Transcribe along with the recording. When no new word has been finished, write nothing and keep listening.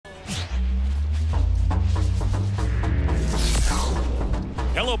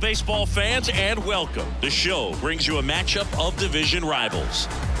Hello, baseball fans, and welcome. The show brings you a matchup of division rivals.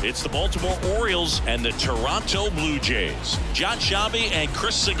 It's the Baltimore Orioles and the Toronto Blue Jays. John Sciambi and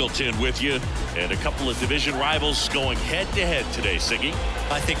Chris Singleton with you, and a couple of division rivals going head-to-head today, Siggy.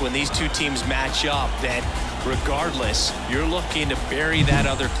 I think when these two teams match up, that regardless, you're looking to bury that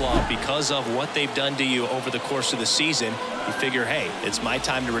other club because of what they've done to you over the course of the season. You figure, hey, it's my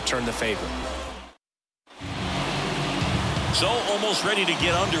time to return the favor. So almost ready to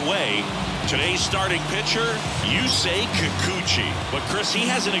get underway. Today's starting pitcher, Yusei Kikuchi. But Chris, he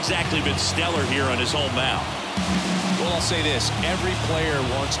hasn't exactly been stellar here on his home mound. Well, I'll say this. Every player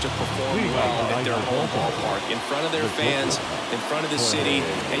wants to perform well at their home ballpark, in front of their fans, in front of the city.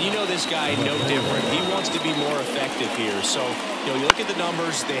 And you know this guy, no different. He wants to be more effective here. So, you look at the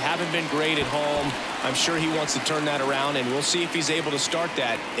numbers. They haven't been great at home. I'm sure he wants to turn that around, and we'll see if he's able to start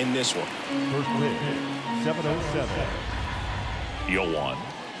that in this one. First pitch, 7:07. Yo, one.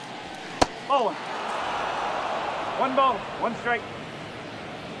 Ball one. One ball, one strike.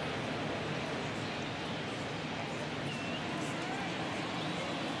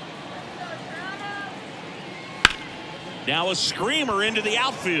 Now a screamer into the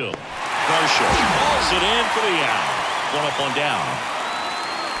outfield. Garcia calls it in for the out. One up, one down.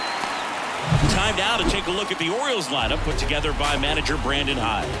 Time now to take a look at the Orioles lineup put together by manager Brandon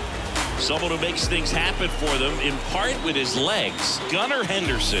Hyde. Someone who makes things happen for them, in part with his legs, Gunnar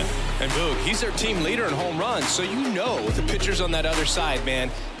Henderson. And Boog, he's their team leader in home runs, so you know the pitchers on that other side,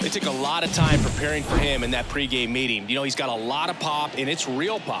 man, they took a lot of time preparing for him in that pregame meeting. You know, he's got a lot of pop, and it's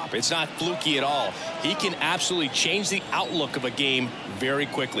real pop. It's not fluky at all. He can absolutely change the outlook of a game very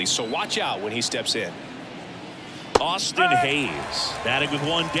quickly, so watch out when he steps in. Austin Hayes, batting with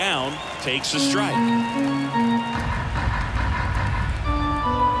one down, takes a strike.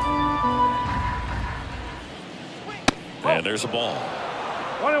 And there's a ball.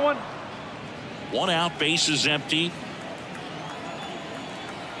 1-1. One out, base is empty.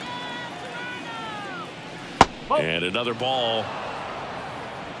 Ball. And another ball.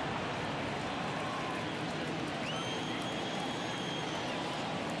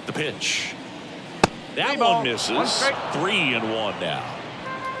 The pitch. That one misses. 3-1 now.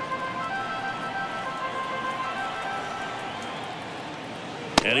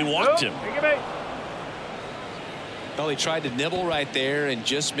 And he walked him. Take it back. Well, he tried to nibble right there and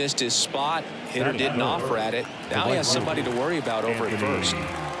just missed his spot. Hitter didn't offer at it. Now he has somebody to worry about over at first.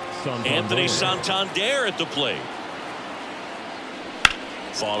 Anthony Santander at the plate.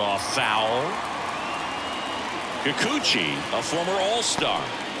 Fought off foul. Kikuchi, a former All-Star.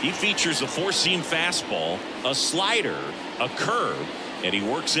 He features a four-seam fastball, a slider, a curve, and he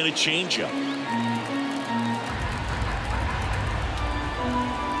works in a changeup.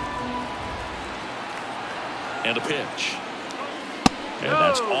 And a pitch. And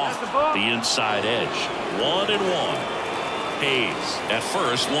that's off the inside edge. 1-1. Hayes at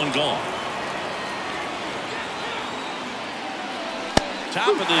first, one gone.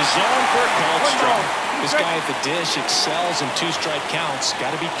 Top of the zone for a called strike. This guy at the dish excels in two-strike counts. Got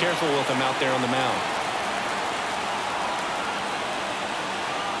to be careful with him out there on the mound.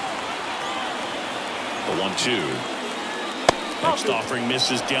 The 1-2. Next offering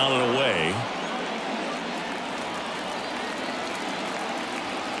misses down and away.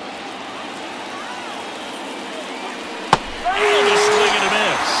 And a swing and a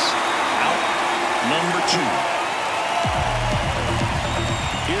miss. Out number 2.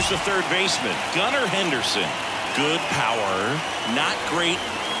 Here's the third baseman, Gunnar Henderson. Good power, not great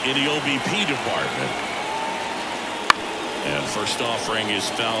in the OBP department. And first offering is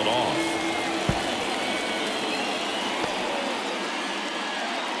fouled off.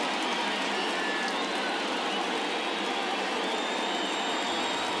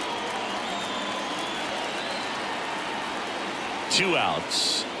 Two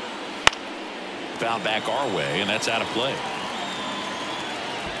outs. Foul back our way, and that's out of play.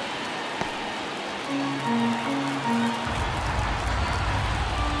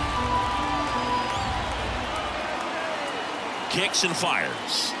 Kicks and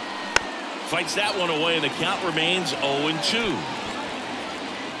fires. Fights that one away, and the count remains 0-2.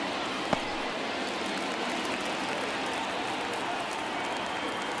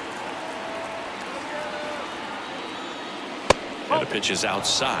 And the pitch is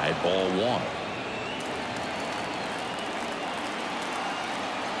outside, ball 1.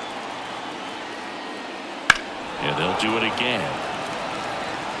 And they'll do it again.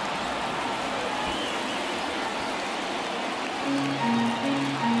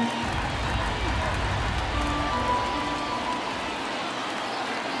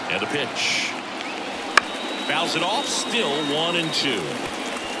 And the pitch. Fouls it off, still 1-2.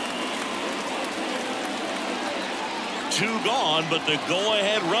 2 gone, but the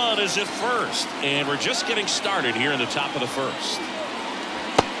go-ahead run is at first. And we're just getting started here in the top of the first.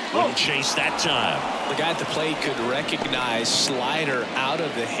 Wouldn't chase that time. The guy at the plate could recognize slider out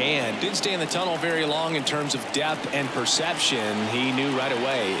of the hand. Didn't stay in the tunnel very long in terms of depth and perception. He knew right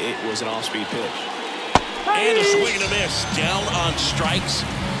away it was an off-speed pitch. And a swing and a miss. Down on strikes.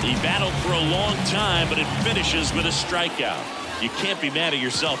 He battled for a long time, but it finishes with a strikeout. You can't be mad at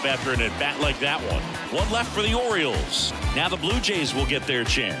yourself after an at-bat like that one. One left for the Orioles. Now the Blue Jays will get their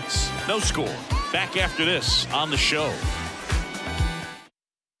chance. No score. Back after this on the show.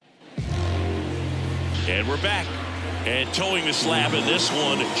 And we're back. And towing the slab in this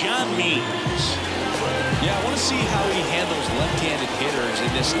one, John Means. Yeah, I want to see how he handles left-handed hitters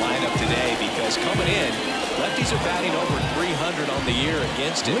in this lineup today, because coming in, lefties are batting over 300 on the year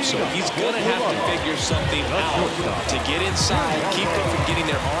against him, so he's going to have to figure something out to get inside, keep them from getting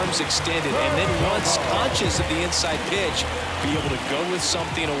their arms extended, and then once conscious of the inside pitch, be able to go with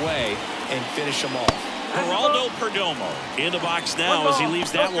something away and finish them off. Geraldo Perdomo in the box now as he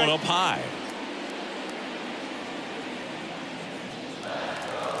leaves that one up high.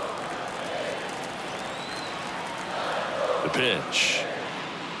 The pitch.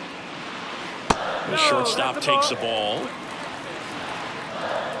 The shortstop takes the ball.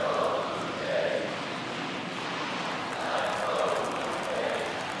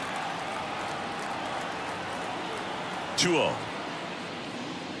 Two-0.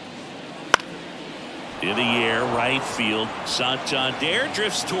 In the air, right field. Santander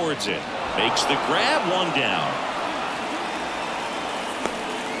drifts towards it. Makes the grab, one down.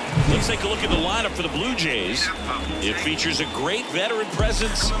 Let's take a look at the lineup for the Blue Jays. It features a great veteran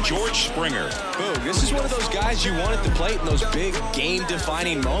presence, George Springer. Boom, this is one of those guys you want at the plate in those big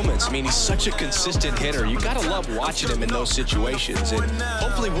game-defining moments. I mean, he's such a consistent hitter. You got to love watching him in those situations, and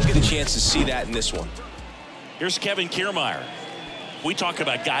hopefully we'll get a chance to see that in this one. Here's Kevin Kiermaier. We talk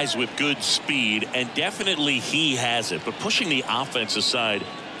about guys with good speed, and definitely he has it. But pushing the offense aside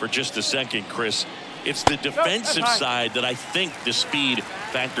for just a second, Chris, it's the defensive side that I think the speed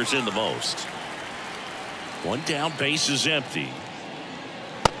factors in the most. One down, base is empty.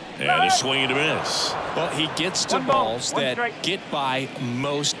 And a swing and a miss. Well, he gets to balls that get by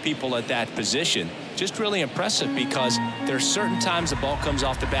most people at that position. Just really impressive, because there's certain times the ball comes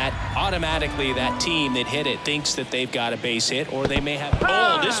off the bat, automatically that team that hit it thinks that they've got a base hit, or they may have.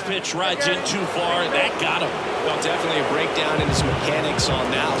 Oh, this pitch rides in too far. That got him. Well, definitely a breakdown in his mechanics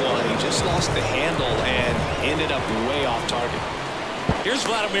on that one. He just lost the handle and ended up way off target. Here's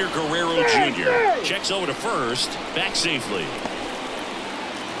Vladimir Guerrero Jr. Checks over to first, back safely.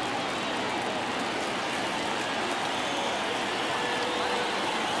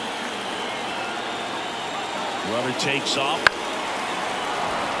 Runner takes off.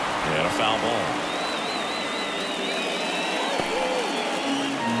 And a foul ball.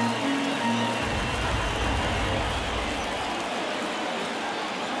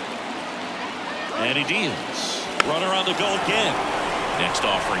 And he deals. Runner on the go again. Next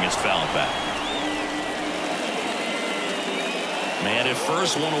offering is fouled back. Man at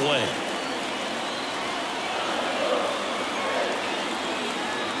first, one away.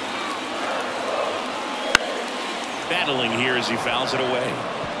 Battling here as he fouls it away.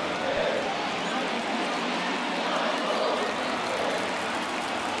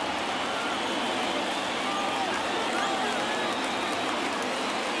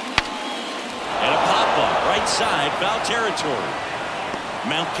 And a pop-up right side, foul territory.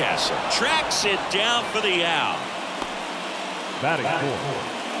 Mountcastle tracks it down for the out. Batting for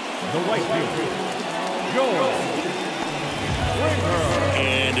the right fielder, George Springer.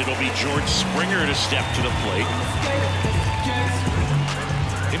 And it'll be George Springer to step to the plate.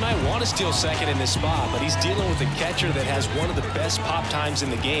 He might want to steal second in this spot, but he's dealing with a catcher that has one of the best pop times in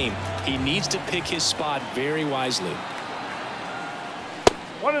the game. He needs to pick his spot very wisely.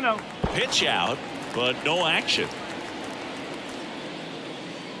 1-0. Pitch out, but no action.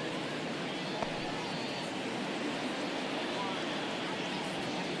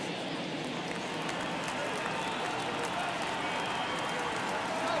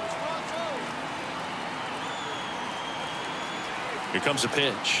 Here comes a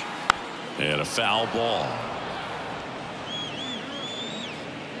pitch. And a foul ball.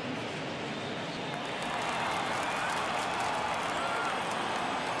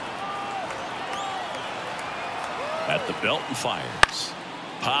 At the belt and fires.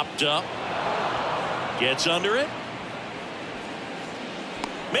 Popped up. Gets under it.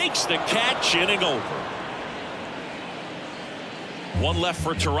 Makes the catch, inning over. One left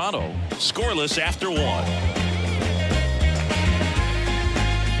for Toronto. Scoreless after one.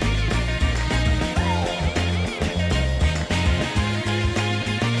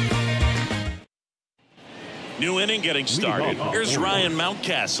 New inning getting started. Here's Ryan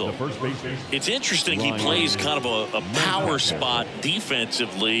Mountcastle. It's interesting, he plays kind of a power spot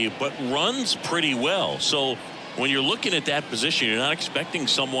defensively, but runs pretty well. So when you're looking at that position, you're not expecting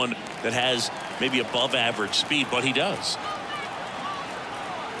someone that has maybe above average speed, but he does.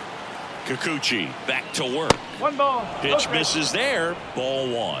 Kikuchi back to work. 1 ball. Pitch Okay. misses there. Ball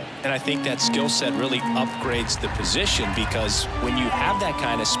 1. And I think that skill set really upgrades the position, because when you have that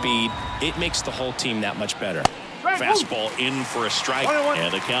kind of speed, it makes the whole team that much better. Fastball in for a strike, 1-1.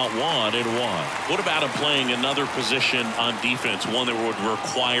 and the count 1-1. What about him playing another position on defense, one that would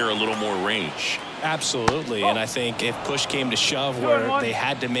require a little more range? Absolutely, and I think if push came to shove where they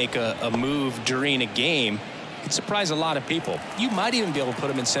had to make a move during a game, it'd surprise a lot of people. You might even be able to put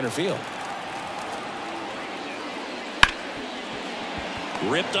him in center field.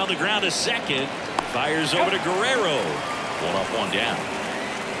 Ripped on the ground to second. Fires over to Guerrero. 1 up, 1 down.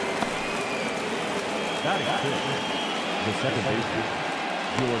 The second baseman,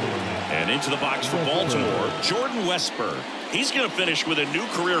 Jordan. And into the box for Baltimore, Jordan Westburg. He's going to finish with a new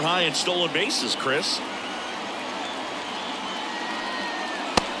career high in stolen bases, Chris.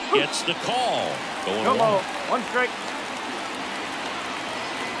 Gets the call. Going No ball. 1. 1 strike.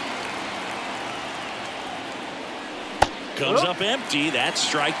 Comes up empty. That's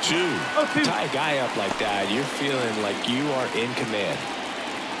strike 2. Tie a guy up like that, you're feeling like you are in command.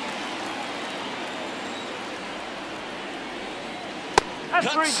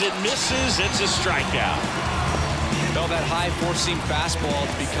 Cuts and misses. It's a strikeout. Well, that high four-seam fastball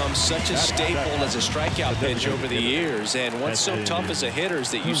has become such a staple as a strikeout pitch over the years. And what's so tough as a hitter is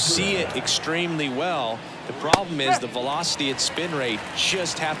that you see it extremely well. The problem is the velocity at spin rate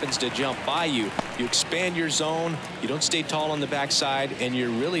just happens to jump by you. You expand your zone, you don't stay tall on the backside, and you're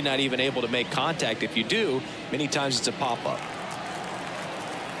really not even able to make contact. If you do, many times it's a pop-up.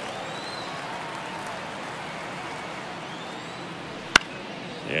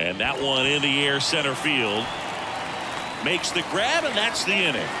 And that one in the air center field. Makes the grab, and that's the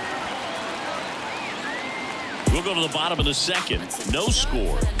inning. We'll go to the bottom of the second. No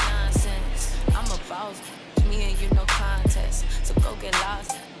score. I'm a boss. Me and you no contest. So go get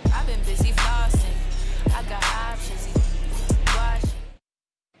lost. I've been busy flossing. I got options.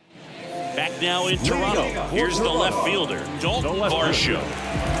 Back now in Toronto. Here's the left fielder, Dalton Varsho.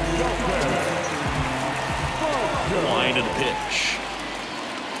 Line of the pitch.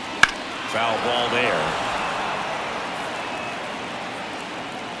 Foul ball there.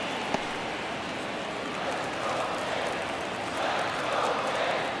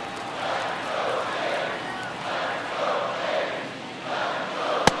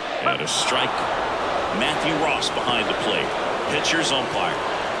 And a strike. Matthew Ross behind the plate. Pitcher's umpire.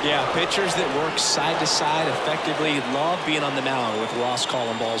 Yeah, pitchers that work side to side effectively love being on the mound with Ross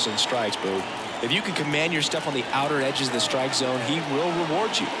calling balls and strikes, Boo. If you can command your stuff on the outer edges of the strike zone, he will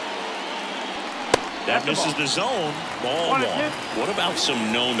reward you. That misses the zone. Ball 1. What about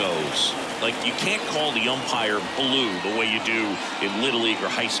some no-nos? Like, you can't call the umpire blue the way you do in Little League or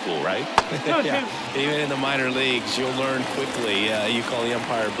high school, right? Yeah. Even in the minor leagues, you'll learn quickly. You call the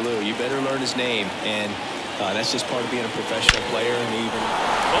umpire blue. You better learn his name. And that's just part of being a professional player. And even.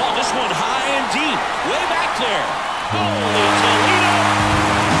 Oh, this one high and deep. Way back there. Holy Toledo.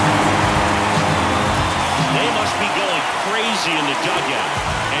 They must be going crazy in the dugout.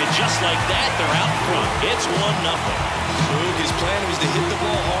 And just like that, they're out front. It's 1-0. His plan was to hit the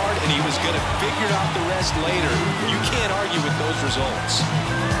ball hard, and he was going to figure out the rest later. You can't argue with those results.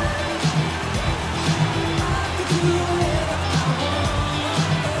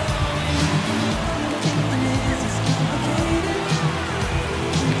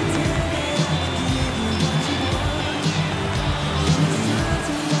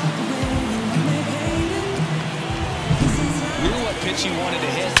 Pitch he wanted to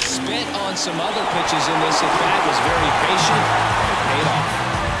hit, spent on some other pitches in this at bat, was very patient, and it paid off.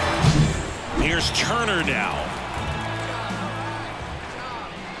 Here's Turner now.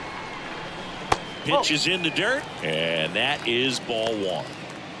 Pitch is in the dirt, and that is ball 1.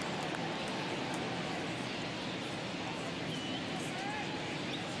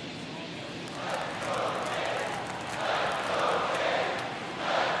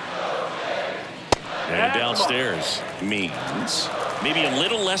 And downstairs means maybe a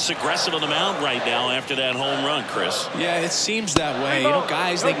little less aggressive on the mound right now after that home run, Chris. Yeah, it seems that way. You know,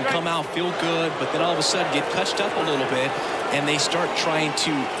 guys, they can come out, feel good, but then all of a sudden get touched up a little bit, and they start trying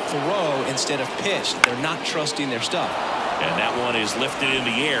to throw instead of pitch. They're not trusting their stuff. And that one is lifted in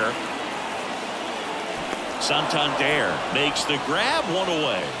the air. Santander makes the grab, one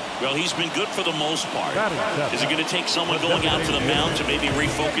away. Well, he's been good for the most part. Is it going to take someone going out to the mound to maybe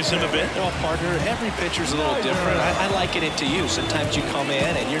refocus him a bit? Well, partner, every pitcher's a little different. I liken it to you. Sometimes you come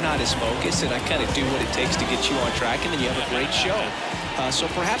in and you're not as focused, and I kind of do what it takes to get you on track, and then you have a great show. So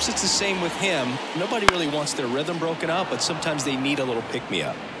perhaps it's the same with him. Nobody really wants their rhythm broken up, but sometimes they need a little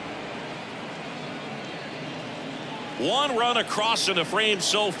pick-me-up. One run across in the frame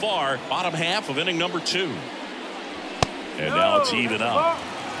so far. Bottom half of inning number 2. And now it's even up.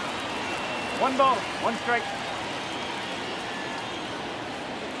 1 ball, 1 strike.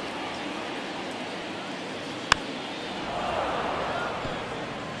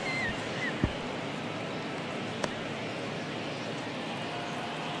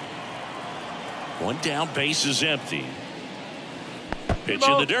 One down, base is empty. Pitch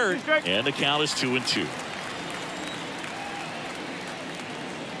in the dirt, and the count is 2-2.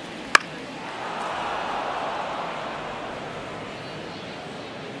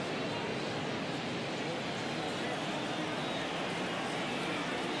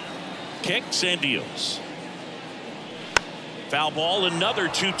 Kicks and deals. Foul ball, another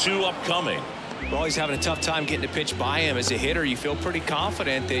 2-2 upcoming. Well, he's having a tough time getting a pitch by him. As a hitter, you feel pretty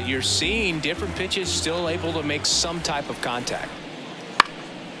confident that you're seeing different pitches still able to make some type of contact.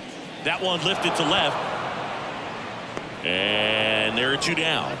 That one lifted to left. And there are 2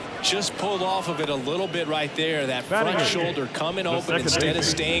 down. Just pulled off of it a little bit right there. That front shoulder coming open instead of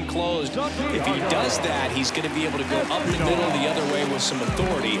staying closed. If he does that, he's going to be able to go up the middle the other way with some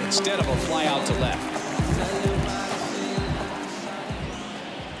authority instead of a fly out to left.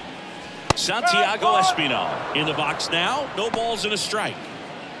 Santiago Espinal in the box now. No balls and a strike.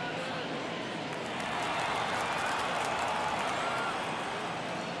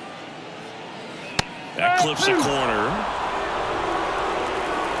 That clips a corner.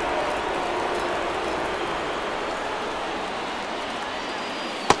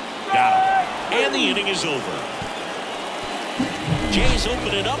 Got him. And the inning is over. Jays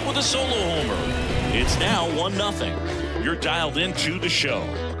open it up with a solo homer. It's now 1-0. You're dialed into the show.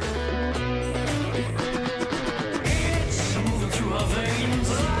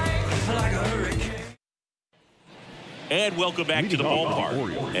 And welcome back to the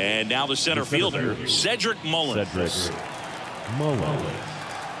ballpark. And now the center fielder, Cedric Mullins.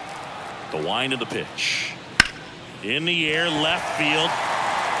 The wind of the pitch. In the air, left field.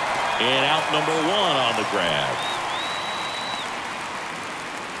 And out number 1 on the grab.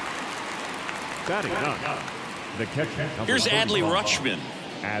 Here's Adley Rutschman.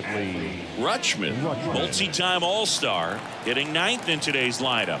 Rutschman, multi-time All-Star, hitting 9th in today's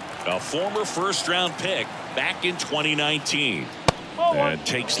lineup. A former first-round pick back in 2019. And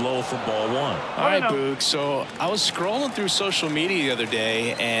takes low for ball 1. All right, Boog. So I was scrolling through social media the other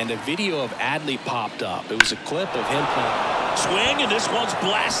day, and a video of Adley popped up. It was a clip of him playing. Swing, and this one's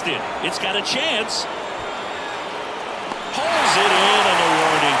blasted. It's got a chance. Pulls it in on the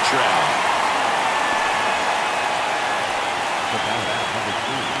warning track.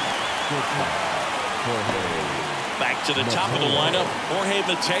 Back to the top of the lineup, Jorge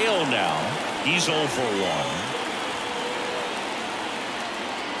Mateo now. He's 0 for 1.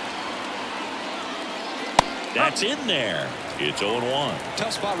 That's in there. It's 0-1.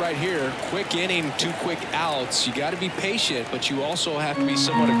 Tough spot right here. Quick inning, 2 quick outs. You got to be patient, but you also have to be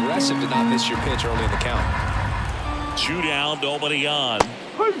somewhat aggressive to not miss your pitch early in the count. 2 down, nobody on.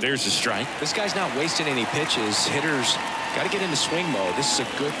 There's a strike. This guy's not wasting any pitches. Hitters got to get into swing mode. This is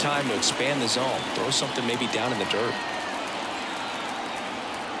a good time to expand the zone. Throw something maybe down in the dirt.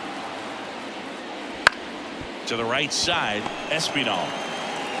 To the right side, Espinal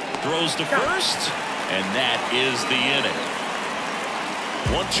throws to first, and that is the inning.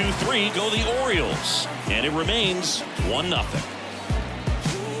 1-2-3 go the Orioles, and it remains 1-0.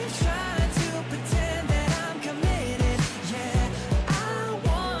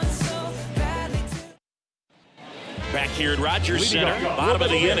 Back here at Rogers Center, bottom of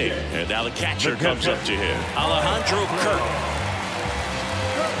the inning, and now the catcher comes up to him, Alejandro Kirk.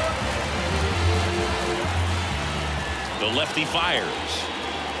 The lefty fires.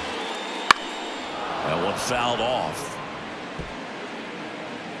 That one fouled off.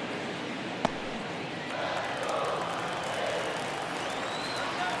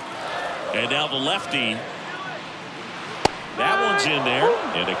 And now the lefty. That one's in there,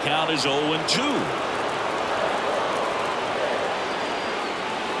 and the count is 0-2.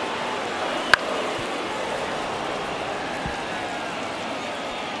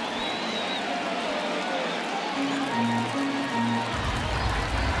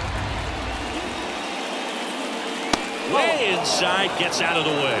 Way inside, gets out of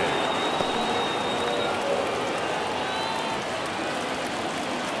the way.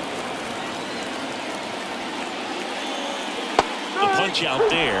 punch out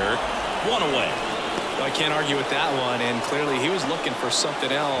there. One away. Well, I can't argue with that one, and clearly he was looking for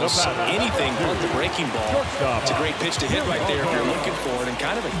something else, anything but the breaking ball. It's a great pitch to hit right there if you're looking for it, and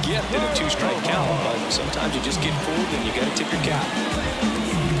kind of a gift in a 2-strike count, but sometimes you just get fooled and you got to tip your cap.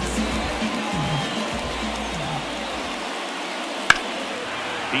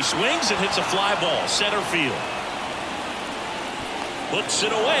 He swings and hits a fly ball, center field. Puts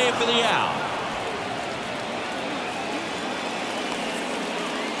it away for the out.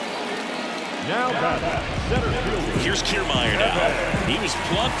 Now center fielder. Here's Kiermaier now. He was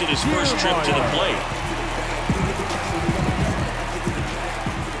plucked at his first trip to the plate.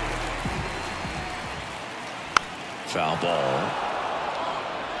 Foul ball.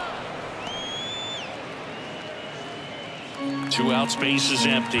 Two out, space is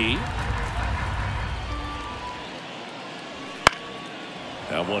empty.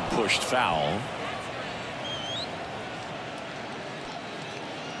 That one pushed foul.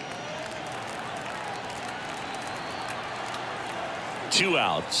 Two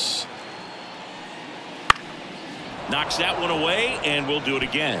outs. Knocks that one away, and we'll do it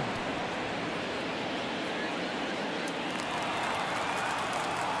again.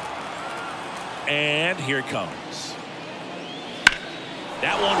 And here it comes.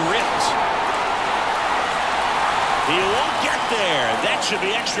 That one ripped. He won't get there. That should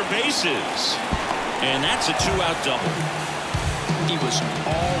be extra bases. And that's a 2-out double. He was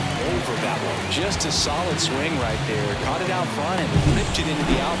all over that one. Just a solid swing right there. Caught it out front and ripped it into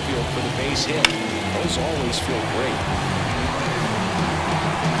the outfield for the base hit. Those always feel great.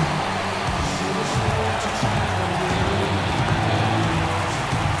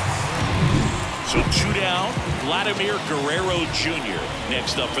 So 2 down. Vladimir Guerrero Jr.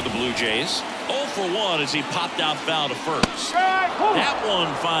 next up for the Blue Jays. 0 for 1 as he popped out foul to first. That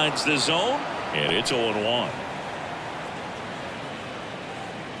one finds the zone, and it's 0-1.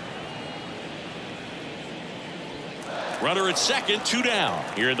 Runner at second, 2 down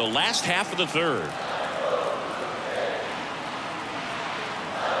here in the last half of the third.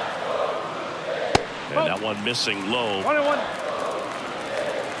 And that one missing low. 1-1.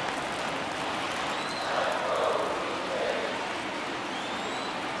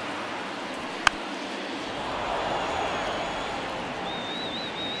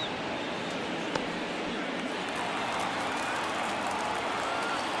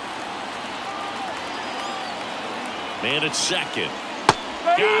 Man at second.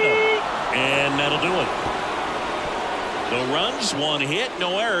 Got him. And that'll do it. No runs, 1 hit,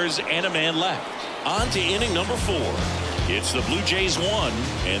 no errors, and a man left. On to inning number 4. It's the Blue Jays 1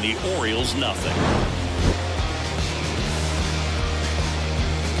 and the Orioles nothing.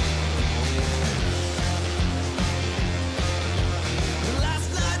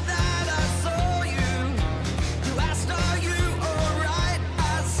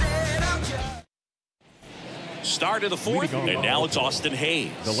 Start of the 4th, and now it's Austin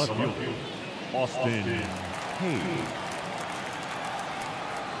Hayes. The left fielder, Austin Hayes.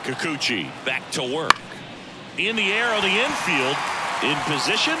 Kikuchi back to work. In the air on the infield. In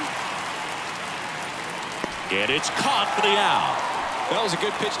position. And it's caught for the out. That was a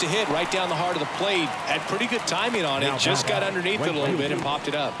good pitch to hit right down the heart of the plate. Had pretty good timing on it. Just got underneath it a little bit and popped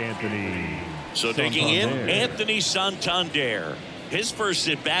it up. So taking in Anthony Santander. His first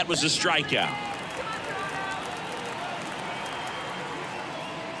at bat was a strikeout.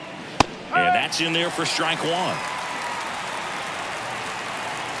 And that's in there for strike 1.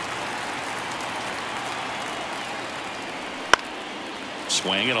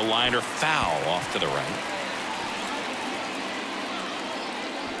 Swing and a liner foul off to the right.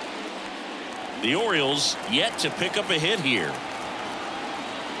 The Orioles yet to pick up a hit here.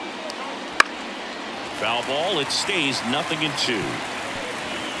 Foul ball. It stays 0-2.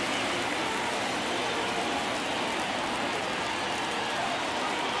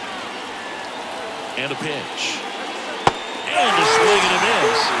 And a pitch. And a swing and a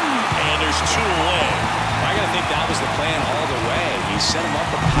miss. And there's 2 away. I got to think that was the plan all the way. He set him up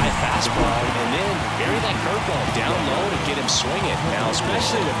with a high fastball and then bury that curveball down low to get him swinging. Now,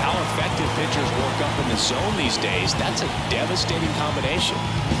 especially with how effective pitchers work up in the zone these days, that's a devastating combination.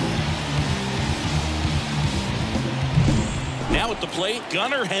 Now at the plate,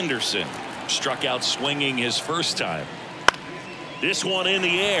 Gunnar Henderson. Struck out swinging his first time. This one in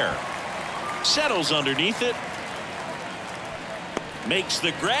the air. Settles underneath it. Makes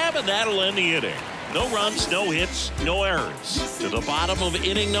the grab, and that'll end the inning. No runs, no hits, no errors. To the bottom of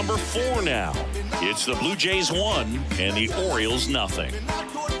inning number 4 now. It's the Blue Jays 1 and the Orioles nothing.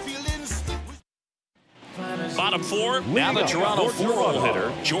 Bottom four, now the Toronto 4-hole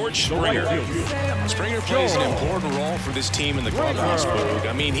hitter, George Springer. Springer plays an important role for this team in the clubhouse, Boog.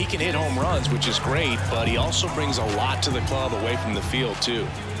 I mean, he can hit home runs, which is great, but he also brings a lot to the club away from the field, too.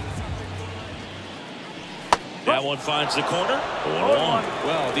 That one finds the corner. 1-1.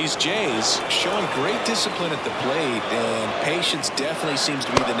 Well, these Jays showing great discipline at the plate, and patience definitely seems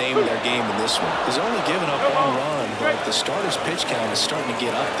to be the name of their game in this one. He's only given up one run, but the starter's pitch count is starting to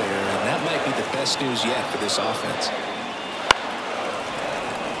get up there, and that might be the best news yet for this offense.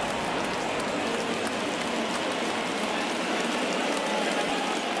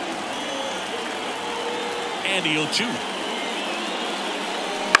 And the 0-2.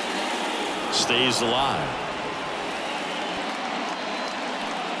 Stays alive.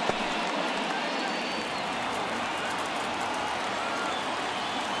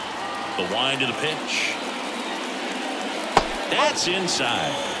 The wind to the pitch. That's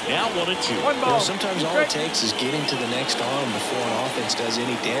inside. Now 1-2. Well, sometimes all it takes is getting to the next arm before an offense does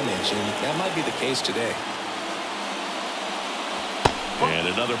any damage, and that might be the case today. And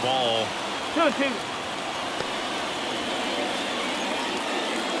another ball. 2-2.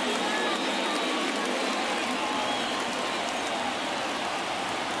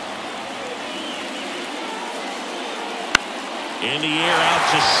 In the air out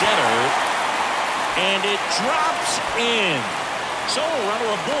to center. And it drops in. So a runner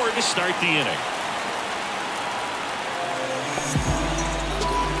aboard to start the inning.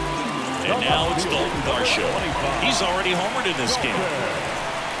 And now it's Dalton Varsho. He's already homered in this game.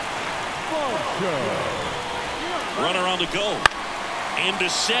 Runner on the go. Into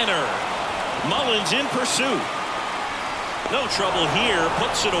center. Mullins in pursuit. No trouble here.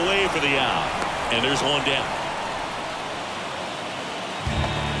 Puts it away for the out. And there's one down.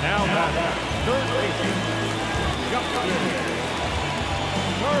 Now third baseman.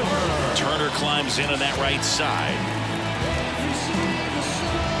 Turner climbs in on that right side.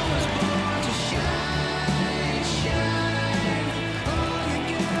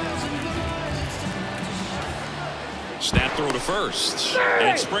 Snap throw to first.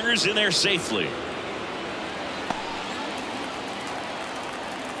 And Springer's in there safely.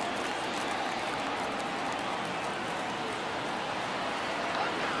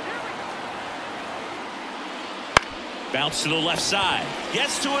 Bounce to the left side.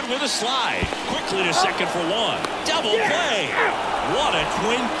 Gets to it with a slide. Quickly to second for one. Double play. What a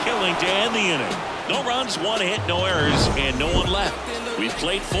twin killing to end the inning. No runs, one hit, no errors, and no one left. We've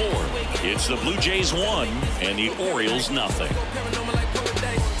played 4. It's the Blue Jays 1 and the Orioles nothing.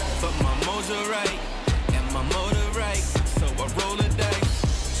 But my motor right and my motor right. So I roll the dice.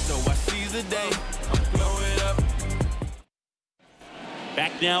 So I seize the day. I'm blowing up.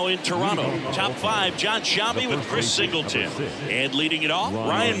 Back now in Toronto. Top 5, John Sciambi with Chris Singleton. And leading it off,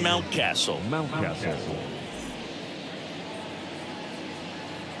 Ryan Mountcastle.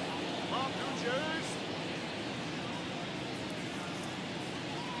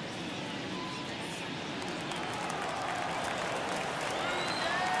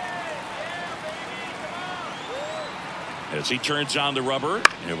 As he turns on the rubber,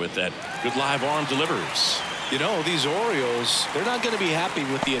 and with that good live arm delivers. You know, these Orioles, they're not going to be happy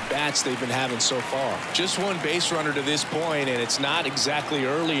with the at-bats they've been having so far. Just one base runner to this point, and it's not exactly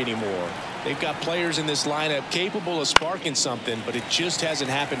early anymore. They've got players in this lineup capable of sparking something, but it just hasn't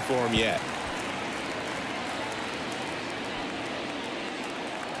happened for them yet.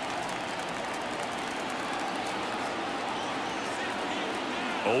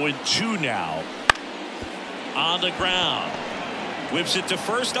 Oh, and 2 now. On the ground. Whips it to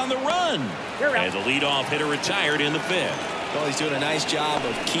first on the run. And the leadoff hitter retired in the 5th. Well, he's doing a nice job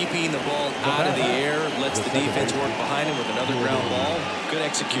of keeping the ball out of the air. Lets the defense work behind him with another ground ball. Good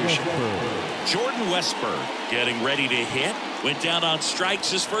execution. Jordan Westburg getting ready to hit. Went down on strikes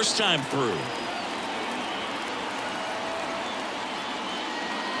his first time through.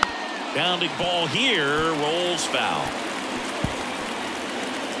 Bounding ball here. Rolls foul.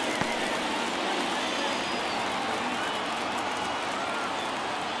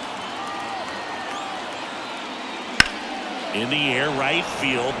 In the air, right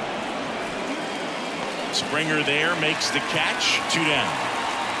field. Springer there makes the catch. 2 down.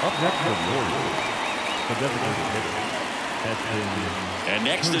 Up next for the Orioles, the designated hitter. And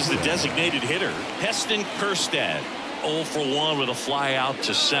next is the designated hitter, Heston Kjerstad. 0 for 1 with a fly out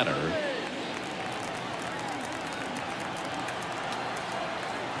to center.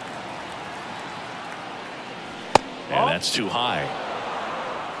 And that's too high.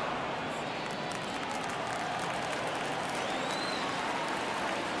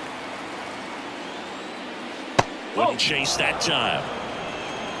 Wouldn't chase that time.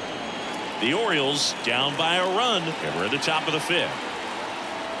 The Orioles down by a run, and we're at the top of the 5th.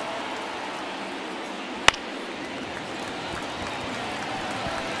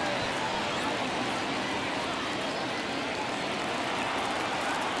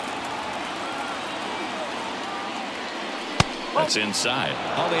 That's inside.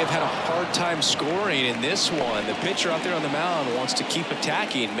 Oh, they have had a hard time scoring in this one. The pitcher out there on the mound wants to keep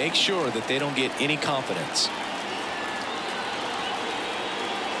attacking, make sure that they don't get any confidence.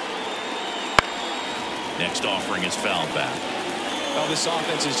 Next offering is fouled back. Well, this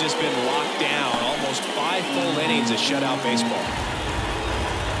offense has just been locked down. Almost 5 full innings of shutout baseball.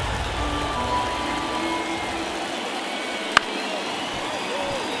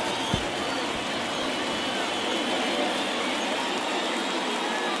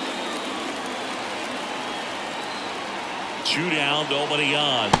 Two down, nobody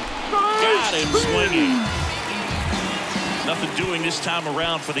on. Got him swinging. Nothing doing this time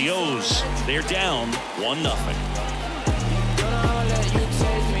around for the O's. They're down 1-0.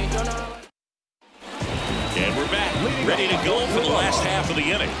 And we're back, ready to go for the last half of the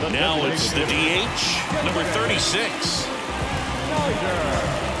inning. Now it's the DH, number 36.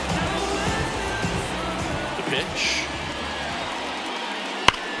 The pitch.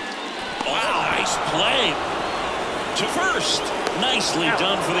 Wow, nice play. To first. Nicely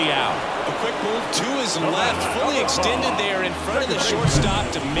done for the out. A quick move to his left, fully extended there in front of the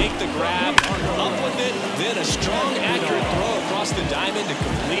shortstop to make the grab. Up with it, then a strong, accurate throw across the diamond to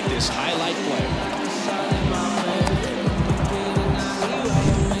complete this highlight play.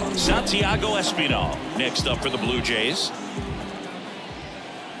 Santiago Espinal next up for the Blue Jays.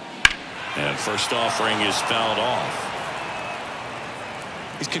 And first offering is fouled off.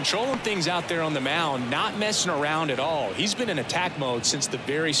 He's controlling things out there on the mound, not messing around at all. He's been in attack mode since the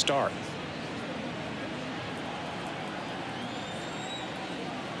very start.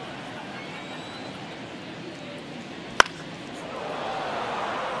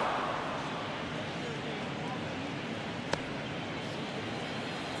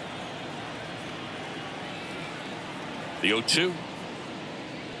 The 0-2.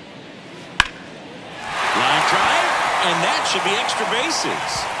 Line drive, and that should be extra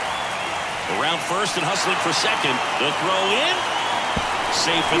bases. Around first and hustling for second. The throw in.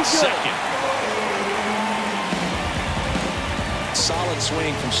 Safe at second. Solid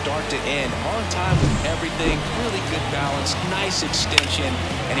swing from start to end. On time with everything. Really good balance. Nice extension.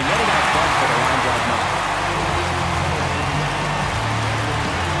 And he netted out bunt for the line drive knock.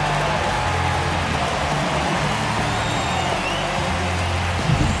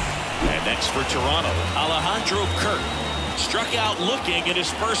 For Toronto, Alejandro Kirk struck out looking at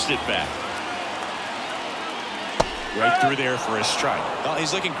his first at bat. Right through there for a strike. Well,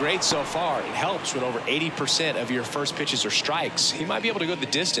 he's looking great so far. It helps when over 80% of your first pitches are strikes. He might be able to go the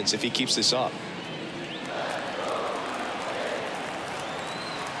distance if he keeps this up.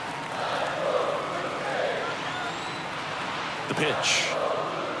 The pitch.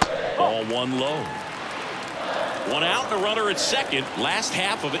 Ball one low. One out and a runner at second. Last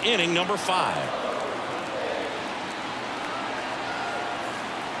half of inning number 5.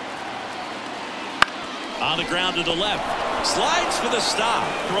 On the ground to the left. Slides for the stop.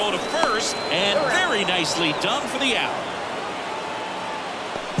 Throw to first. And very nicely done for the out.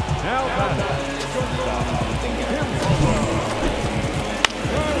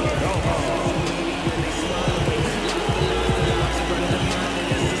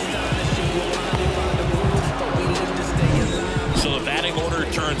 So the batting order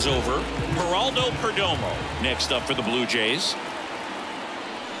turns over. Geraldo Perdomo next up for the Blue Jays.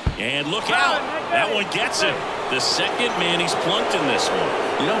 And look out. That one gets him. The second man he's plunked in this one.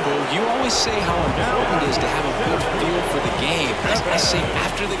 You know, Boo, you always say how important it is to have a good feel for the game. I say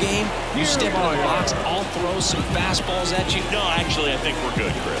after the game, you step on the box, I'll throw some fastballs at you. No, actually, I think we're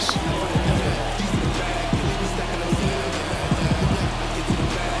good, Chris.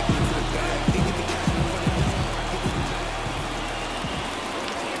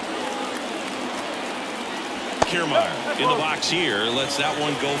 Kiermaier in the box here, lets that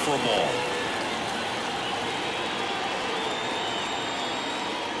one go for a ball.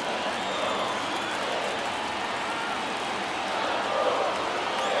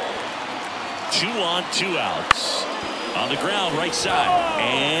 Two on, 2 outs. On the ground, right side,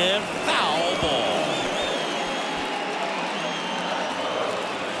 and foul ball.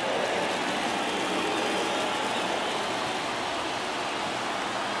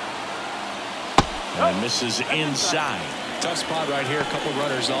 And misses inside. Tough spot right here. A couple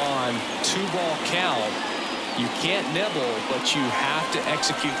runners on. 2-ball count. You can't nibble, but you have to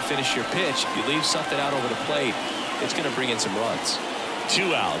execute and finish your pitch. If you leave something out over the plate, it's going to bring in some runs.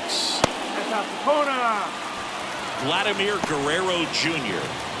 2 outs. That's out the corner. Vladimir Guerrero Jr.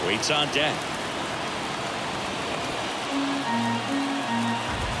 waits on deck.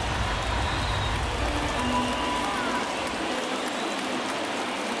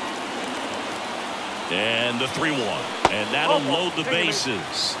 And the 3-1. And that'll load the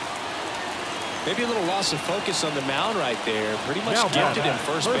bases. Maybe a little loss of focus on the mound right there. Pretty much gifted him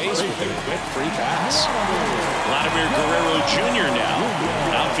first base with a quick free pass. Vladimir Guerrero Jr. now.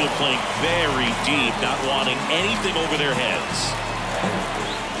 Outfield playing very deep, not wanting anything over their heads.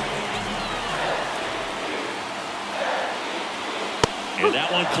 And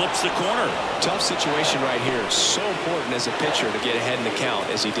that one clips the corner. Tough situation right here. So important as a pitcher to get ahead in the count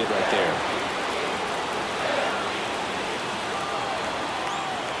as he did right there.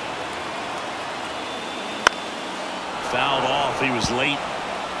 Fouled off. He was late.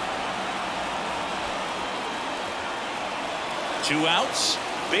 2 outs.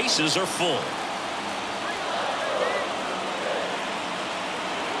 Bases are full.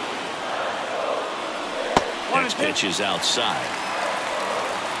 Next pitch is outside.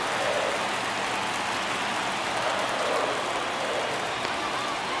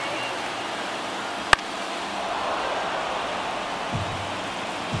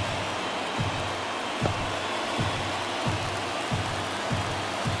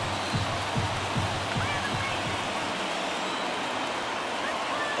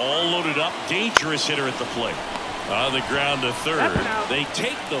 All loaded up, dangerous hitter at the plate. On the ground to third. They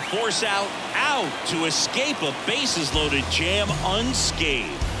take the force out to escape a bases loaded jam unscathed.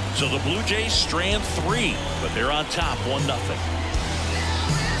 So the Blue Jays strand 3, but they're on top 1-0.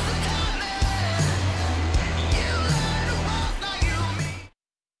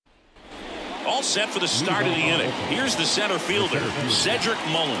 All set for the start of the inning. Here's the center fielder, Cedric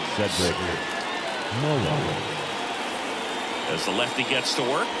Mullins. As the lefty gets to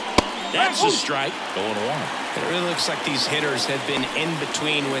work, that's a strike. Going 1. It really looks like these hitters have been in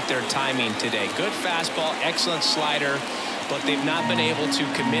between with their timing today. Good fastball, excellent slider, but they've not been able to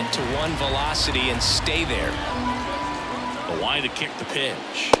commit to one velocity and stay there. The line to kick the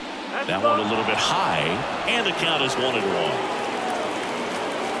pitch. That one a little bit high, and the count is 1-1.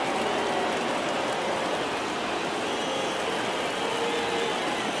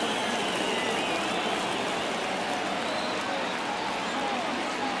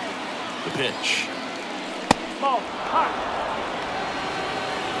 The pitch. Ball, hot.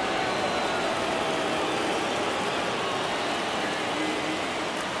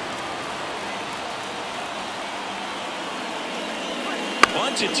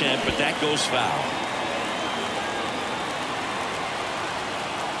 Bunt attempt, but that goes foul.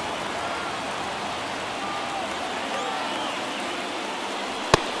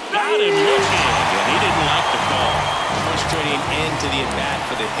 Got him looking, and he didn't like the call. Frustrating end to the at-bat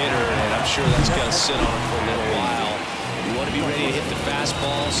for the hitter, and I'm sure that's going to sit on him for a little while. You want to be ready to hit the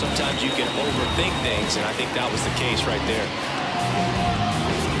fastball. Sometimes you can overthink things, and I think that was the case right there.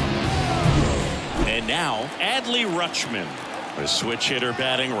 And now, Adley Rutschman, a switch hitter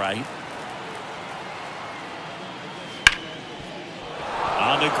batting right.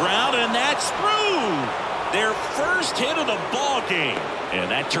 On the ground, and that's through. Their first hit of the ball game, and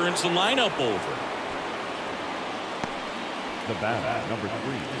that turns the lineup over. The bat, number 3.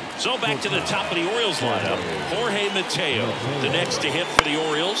 So back to the top of the Orioles lineup. Jorge Mateo, the next to hit for the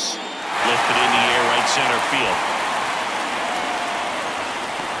Orioles. Lifted in the air, right center field.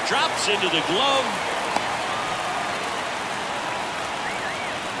 Drops into the glove.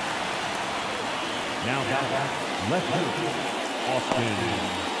 Now left fielder, Austin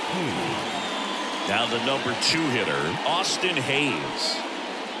Hayes. Now the number 2 hitter, Austin Hayes.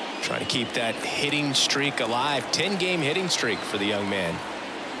 Trying to keep that hitting streak alive. 10-game hitting streak for the young man.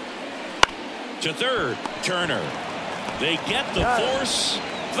 To third, Turner. They get the force.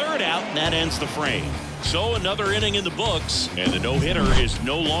 Third out, and that ends the frame. So another inning in the books, and the no-hitter is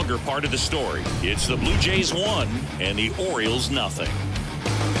no longer part of the story. It's the Blue Jays 1 and the Orioles 0.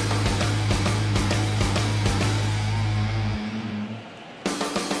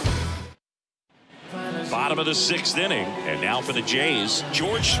 Bottom of the 6th inning, and now for the Jays,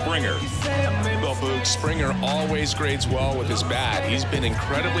 George Springer. Well, Boog, Springer always grades well with his bat. He's been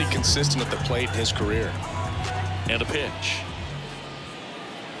incredibly consistent at the plate in his career. And a pitch.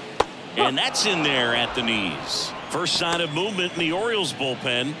 And that's in there at the knees. First sign of movement in the Orioles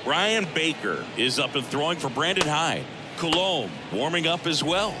bullpen. Ryan Baker is up and throwing for Brandon Hyde. Coulombe warming up as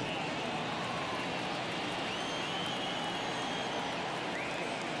well.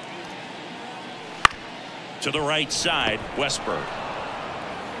 To the right side, Westberg.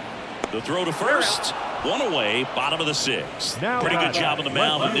 The throw to first, One away, bottom of the 6th. Pretty good job on the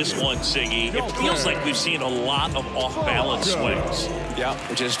mound on this one, Siggy. It feels like we've seen a lot of off-balance swings. Yeah,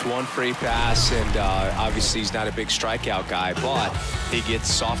 just one free pass, and obviously he's not a big strikeout guy, but he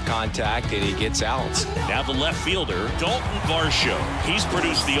gets soft contact and he gets outs. Now the left fielder, Dalton Varsho. He's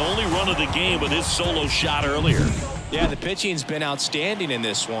produced the only run of the game with his solo shot earlier. Yeah, the pitching's been outstanding in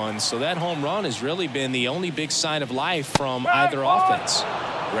this one, so that home run has really been the only big sign of life from either offense.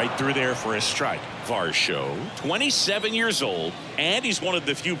 Right through there for a strike. Varsho, 27 years old, and he's one of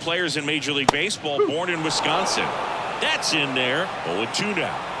the few players in Major League Baseball born in Wisconsin. That's in there. 0-2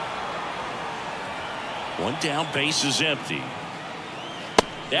 now. One down, base is empty.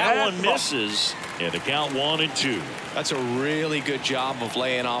 That one misses, and the count 1-2. That's a really good job of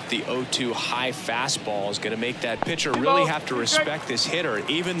laying off the 0-2 high fastball. Is going to make that pitcher really have to respect this hitter,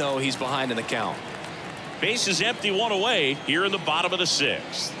 even though he's behind in the count. Base is empty, one away here in the bottom of the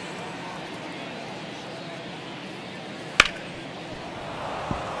 6th.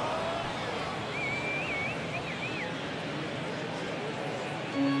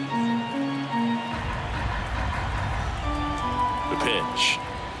 The pitch.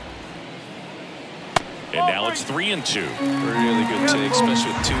 And now it's 3-2. Really good take,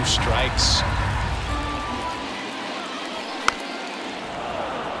 especially with 2 strikes.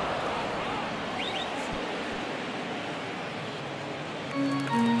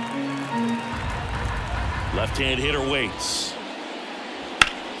 Left-hand hitter waits.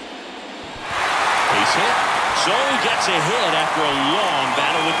 Base hit. So he gets a hit after a long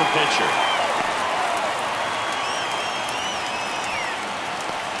battle with the pitcher.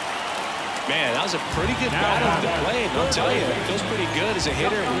 Man, that was a pretty good battle at the plate. I'll tell you, it feels pretty good as a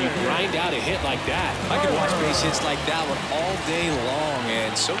hitter when you grind out a hit like that. I could watch base hits like that one all day long,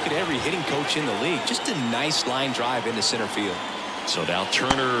 and so could every hitting coach in the league. Just a nice line drive into center field. So now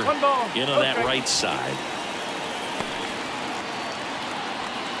Turner in on that right side.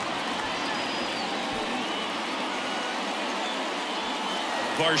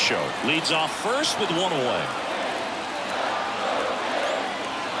 Varsho leads off first with one away.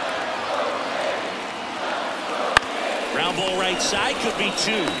 Ground ball right side, could be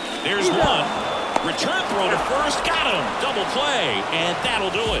 2. There's one. Return throw to first, got him. Double play, and that'll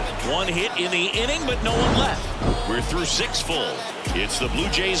do it. One hit in the inning, but no one left. We're through 6 full. It's the Blue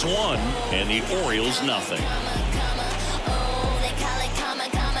Jays 1 and the Orioles nothing.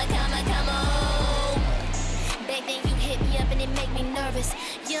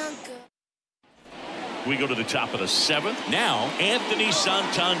 We go to the top of the 7th. Now, Anthony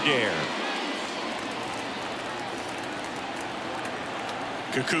Santander.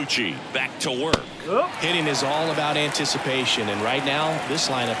 Kikuchi back to work. Hitting is all about anticipation, and right now this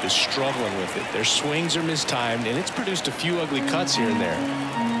lineup is struggling with it. Their swings are mistimed, and it's produced a few ugly cuts here and there.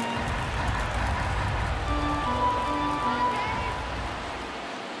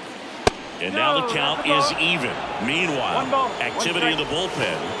 And now the count is even. Meanwhile, activity in the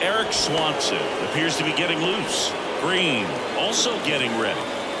bullpen. Eric Swanson appears to be getting loose. Green also getting ready.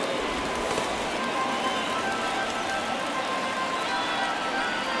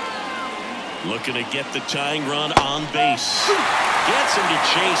 Looking to get the tying run on base. Gets him to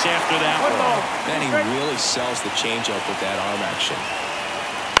chase after that one. And he really sells the changeup with that arm action.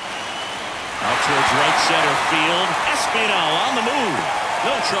 Out towards right center field. Espinal on the move.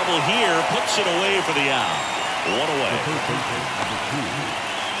 No trouble here. Puts it away for the out. One away.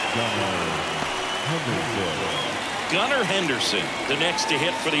 Gunnar Henderson, the next to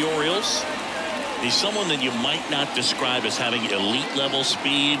hit for the Orioles. He's someone that you might not describe as having elite level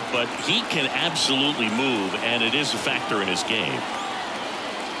speed, but he can absolutely move, and it is a factor in his game.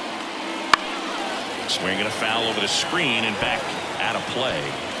 Swinging a foul over the screen and back out of play.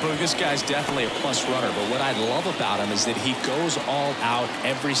 Well, this guy's definitely a plus runner, but what I love about him is that he goes all out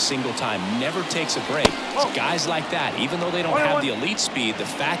every single time, never takes a break. It's guys like that, even though they don't have the elite speed, the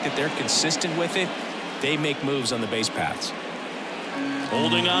fact that they're consistent with it, they make moves on the base paths.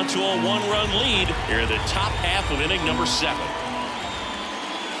 Holding on to a 1-run lead here in the top half of inning number 7.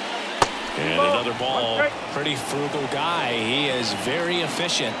 And another ball. Pretty frugal guy. He is very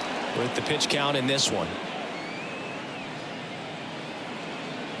efficient with the pitch count in this one.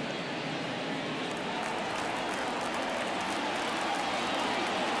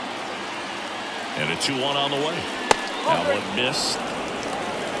 And a 2-1 on the way. That one missed.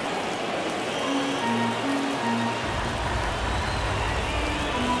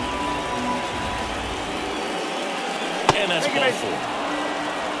 And that's ball 4.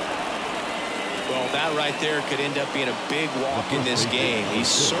 Well, that right there could end up being a big walk in this game. He's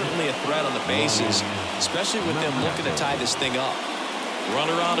certainly a threat on the bases, especially with them looking to tie this thing up.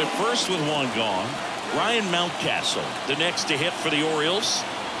 Runner on at first with one gone. Ryan Mountcastle, the next to hit for the Orioles.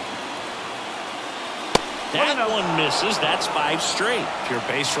 That one misses. That's 5 straight. If you're a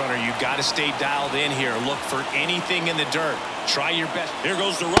base runner, you've got to stay dialed in here. Look for anything in the dirt. Try your best. Here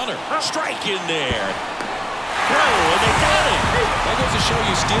goes the runner. Strike in there. Oh, and they got it. That goes to show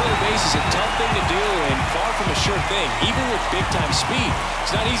you stealing a base is a tough thing to do and far from a sure thing, even with big-time speed.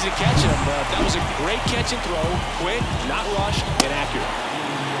 It's not easy to catch him, but that was a great catch and throw. Quick, not rushed, and accurate.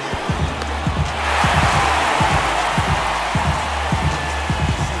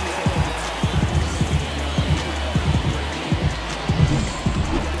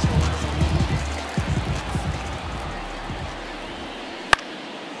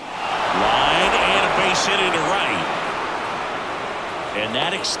 Hit into right, and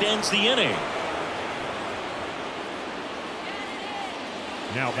that extends the inning.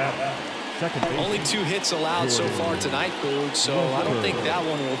 Now that second base. Only 2 hits allowed so far tonight, Boog, so I don't think that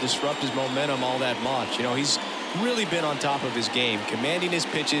one will disrupt his momentum all that much. You know, he's really been on top of his game, commanding his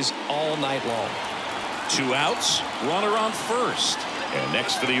pitches all night long. 2 outs, runner on first. And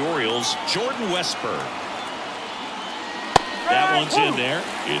next for the Orioles, Jordan Westburg. That one's in there.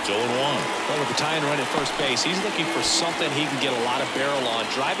 It's 0-1. Well, with the tying run at first base, he's looking for something he can get a lot of barrel on,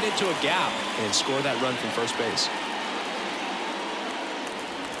 drive it into a gap, and score that run from first base.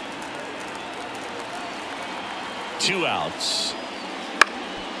 Two outs.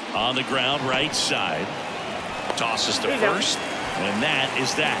 On the ground, right side. Tosses to first, and that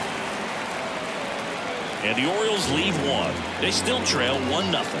is that. And the Orioles leave 1. They still trail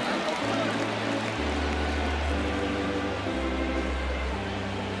 1-0.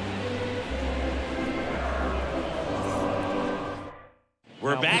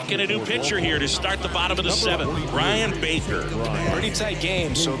 We're back in a new pitcher here to start the bottom of the 7th. Ryan Baker. Pretty tight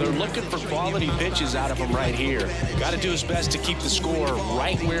game, so they're looking for quality pitches out of him right here. Got to do his best to keep the score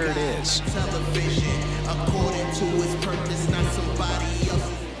right where it is.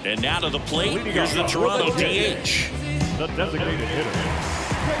 And now to the plate, here's the Toronto DH. The designated hitter.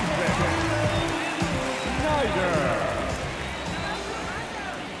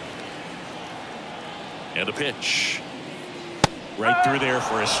 And a pitch. Right through there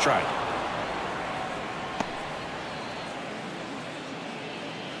for a strike.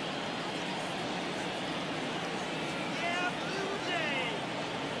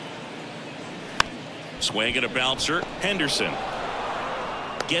 Swing and a bouncer. Henderson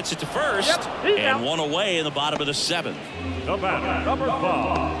gets it to first, and 1 away in the bottom of the 7th. The batter, number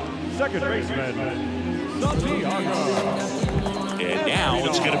 5, second baseman, Santiago. And now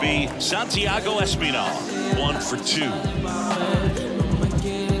it's going to be Santiago Espinal, 1 for 2.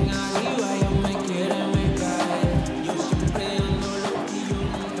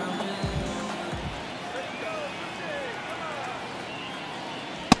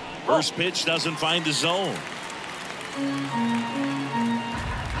 First pitch doesn't find the zone.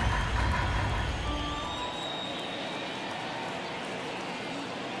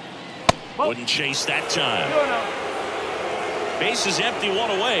 Wouldn't chase that time. Base is empty,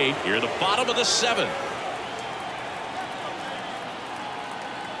 1 away. Here at the bottom of the 7th.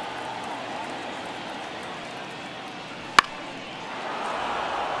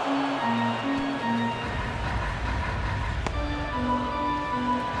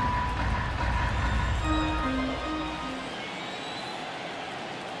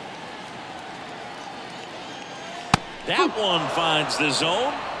 That one finds the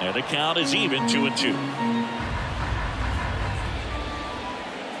zone, and the count is even 2-2.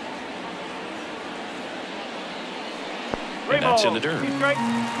 And that's in the dirt.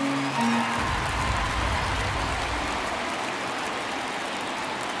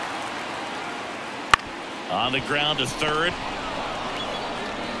 On the ground to third.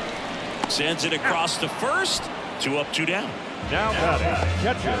 Sends it across to first. 2 up, 2 down. Now batting,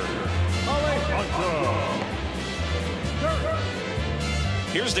 catcher, Alejandro.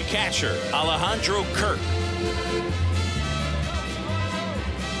 Here's the catcher, Alejandro Kirk.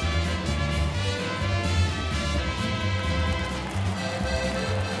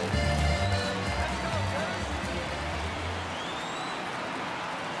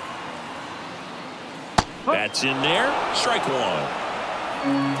 That's in there. Strike 1.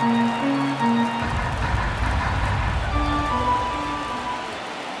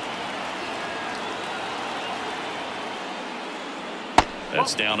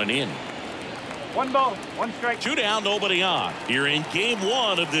 That's down and in. 1 ball, 1 strike. 2 down, nobody on. You're in game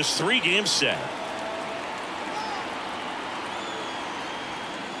 1 of this 3-game set.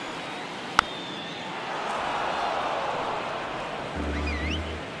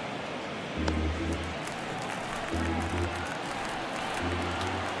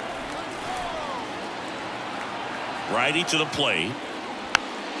 Righty to the plate.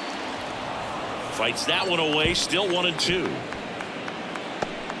 Fights that one away. Still 1-2.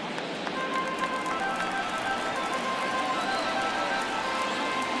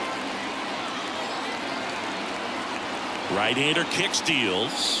 Right-hander kick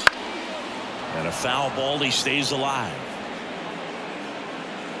steals. And a foul ball. He stays alive.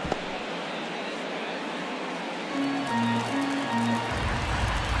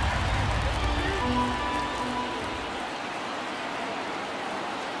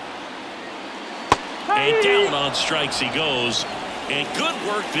 And down on strikes he goes. And good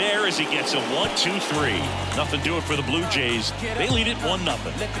work there as he gets a 1-2-3. Nothing doing for the Blue Jays. They lead it 1-0.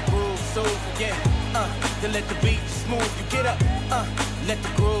 Let the groove soothe you, then let the beat smooth you. Get up, let the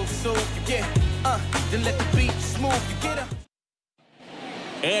groove soothe you, then let the beat smooth you. Get up.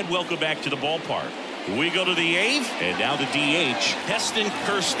 And welcome back to the ballpark. We go to the 8th, and now the DH, Heston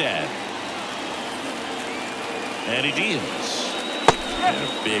Kjerstad. And he deals. And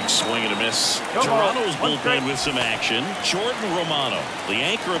a big swing and a miss. Toronto's bullpen with some action. Jordan Romano, the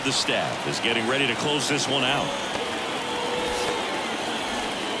anchor of the staff, is getting ready to close this one out.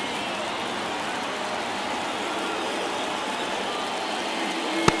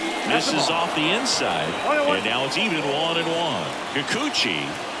 Misses off the inside, and now it's even 1-1. Kikuchi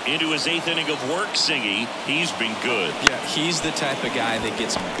into his 8th inning of work. Singy, he's been good. Yeah, he's the type of guy that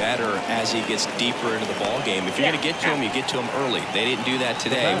gets better as he gets deeper into the ball game. If you're going to get to him, you get to him early. They didn't do that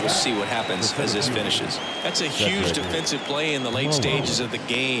today. We'll see what happens as this finishes. That's a huge defensive play in the late stages of the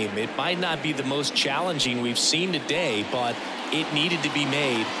game. It might not be the most challenging we've seen today, but it needed to be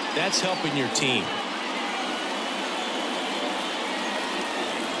made. That's helping your team.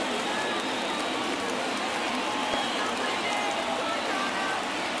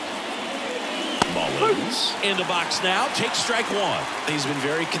 In the box now, takes strike one. He's been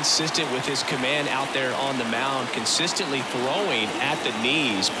very consistent with his command out there on the mound, consistently throwing at the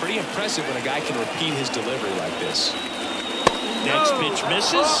knees. Pretty impressive when a guy can repeat his delivery like this. Next pitch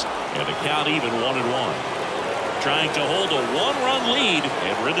misses, and the count even 1-1. Trying to hold a 1-run lead,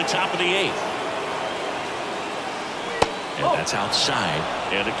 and we're in the top of the 8th. And that's outside,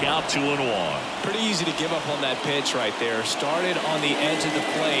 and the count 2-1. Pretty easy to give up on that pitch right there. Started on the edge of the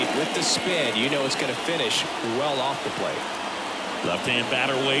plate with the spin. You know it's going to finish well off the plate. Left-hand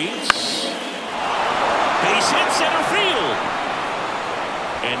batter waits. Base hit center field.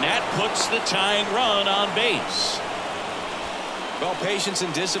 And that puts the tying run on base. Well, patience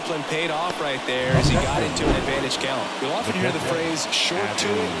and discipline paid off right there as he got into an advantage count. You'll often hear the phrase short to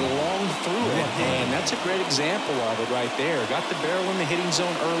it, long through it, and that's a great example of it right there. Got the barrel in the hitting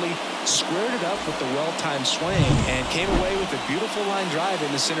zone early, squared it up with the well-timed swing, and came away with a beautiful line drive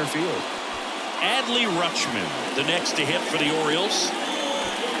in the center field. Adley Rutschman, the next to hit for the Orioles.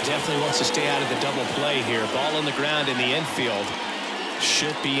 Definitely wants to stay out of the double play here. Ball on the ground in the infield.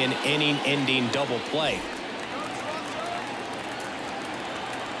 Should be an inning-ending double play.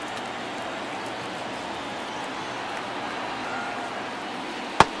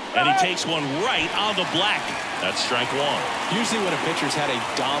 And he takes one right on the black. That's strike one. Usually when a pitcher's had a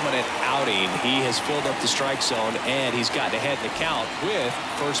dominant outing, he has filled up the strike zone and he's gotten ahead in the count with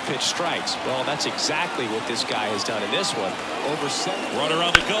first pitch strikes. Well, that's exactly what this guy has done in this one. Over 7. Runner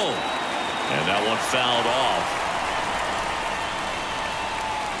on the go. And that one fouled off.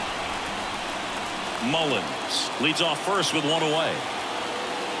 Mullins leads off first with one away.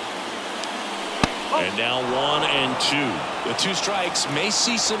 And now 1-2. With 2 strikes, may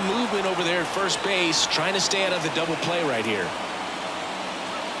see some movement over there at first base, trying to stay out of the double play right here.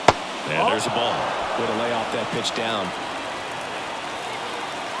 And there's a ball. Way to lay off that pitch down.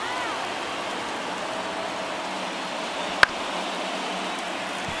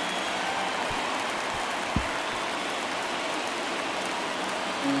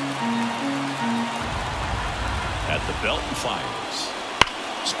 At the belt and fires.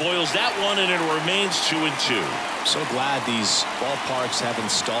 Spoils that one, and it remains 2-2. So glad these ballparks have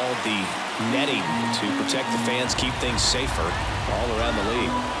installed the netting to protect the fans, keep things safer all around the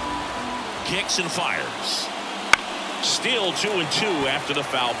league. Kicks and fires. Still 2-2 after the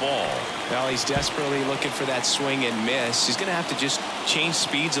foul ball. Well, he's desperately looking for that swing and miss. He's going to have to just change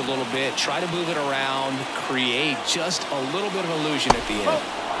speeds a little bit, try to move it around, create just a little bit of illusion at the end.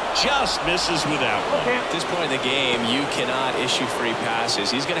 Just misses with that one. At this point in the game, you cannot issue free passes.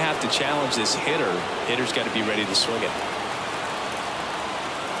 He's going to have to challenge this hitter. Hitter's got to be ready to swing it.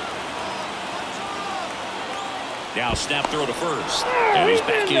 Now snap throw to first. And he's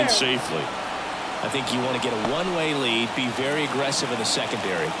back in safely. I think you want to get a one-way lead, be very aggressive in the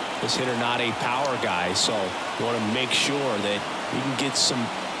secondary. This hitter not a power guy, so you want to make sure that you can get some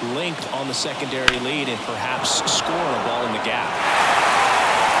length on the secondary lead and perhaps score a ball in the gap.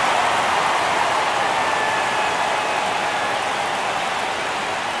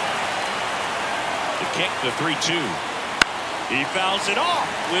 The kick, the 3-2. He fouls it off.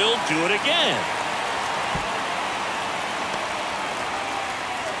 We'll do it again.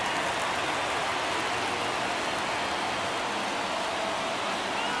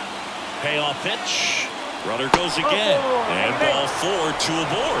 Payoff pitch. Runner goes again. And ball 4, 2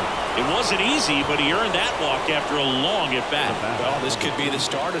 aboard. It wasn't easy, but he earned that walk after a long at-bat. Well, this could be the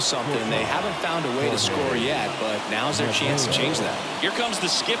start of something. They haven't found a way to score yet, but now's their chance to change that. Here comes the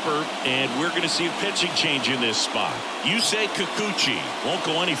skipper, and we're going to see a pitching change in this spot. Yusei Kikuchi won't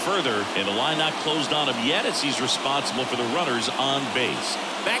go any further, and the line not closed on him yet as he's responsible for the runners on base.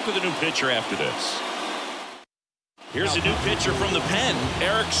 Back with a new pitcher after this. Here's a new pitcher from the pen,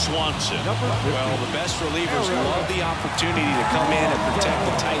 Eric Swanson. Well, the best relievers love the opportunity to come in and protect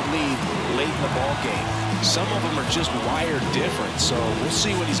the tight lead late in the ball game. Some of them are just wired different, so we'll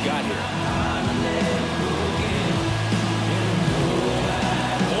see what he's got here.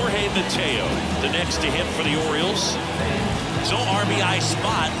 Jorge Mateo, the next to hit for the Orioles. So RBI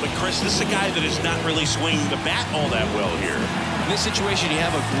spot, but Chris, this is a guy that is not really swinging the bat all that well here. In this situation, you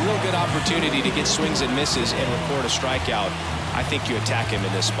have a real good opportunity to get swings and misses and record a strikeout. I think you attack him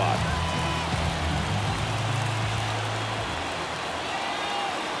in this spot.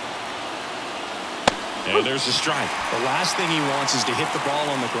 And there's a strike. The last thing he wants is to hit the ball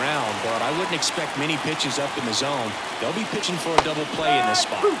on the ground, but I wouldn't expect many pitches up in the zone. They'll be pitching for a double play in this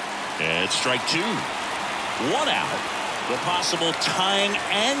spot. And strike 2. 1 out. The possible tying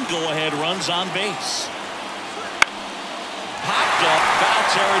and go-ahead runs on base. Popped up, foul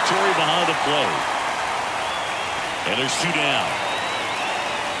territory behind the plate. And there's 2 down.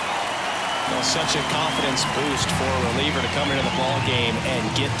 Well, such a confidence boost for a reliever to come into the ball game and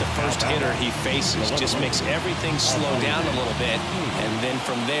get the first hitter he faces. Just makes everything slow down a little bit, and then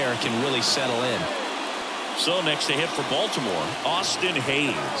from there can really settle in. So next to hit for Baltimore, Austin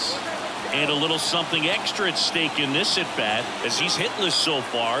Hayes. And a little something extra at stake in this at-bat as he's hitless so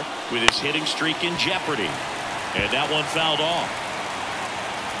far with his hitting streak in jeopardy. And that one fouled off.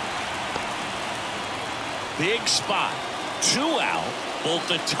 Big spot. 2 out. Both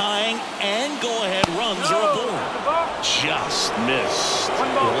the tying and go-ahead runs are aboard. Just missed.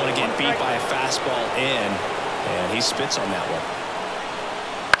 You don't want to get beat by a fastball in, and he spits on that one.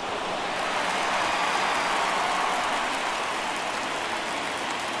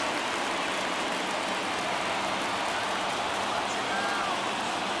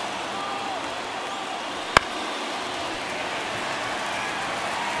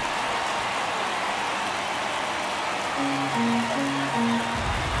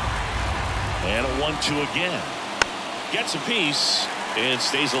 And a 1-2 again. Gets a piece and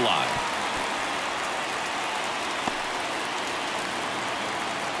stays alive.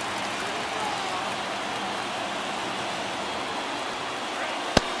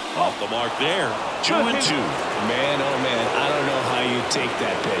 Off the mark there. 2-2. Man, oh man, I don't know how you take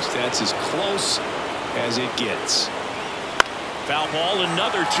that pitch. That's as close as it gets. Foul ball,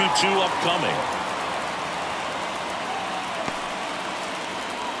 another 2-2 upcoming.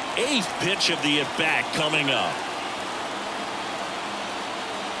 8th pitch of the at-bat coming up.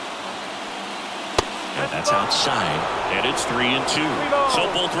 And that's outside. And it's 3-2.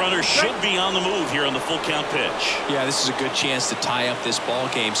 So both runners should be on the move here on the full count pitch. Yeah, this is a good chance to tie up this ball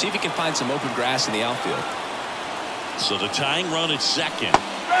game. See if he can find some open grass in the outfield. So the tying run at second.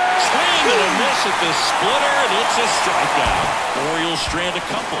 Swing and a miss at the splitter, and it's a strikeout. Orioles strand a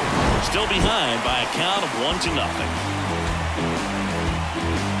couple. Still behind by a count of 1-0.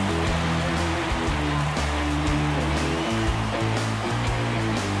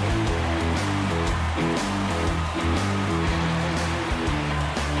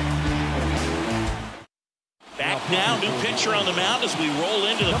 Now, new pitcher on the mound as we roll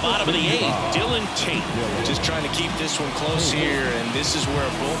into the bottom of the 8th. Dylan Tate. Just trying to keep this one close here, and this is where a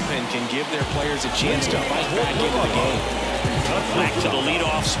bullpen can give their players a chance to fight back into the game. Back to the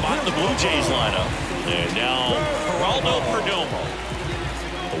leadoff spot in the Blue Jays lineup. And now, Geraldo Perdomo.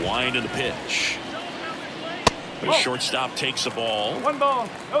 The wind and the pitch. The shortstop takes the ball. 1 ball,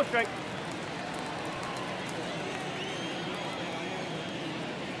 no strike.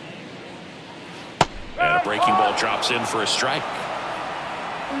 And a breaking ball drops in for a strike.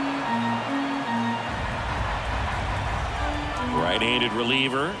 Right-handed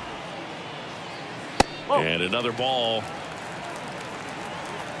reliever. And another ball.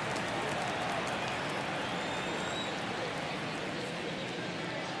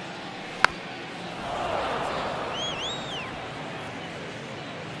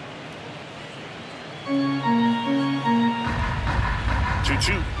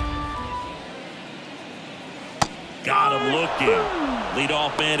 2-2. Got him looking.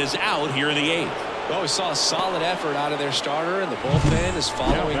 Leadoff man is out here in the 8th. Well, we saw a solid effort out of their starter, and the bullpen is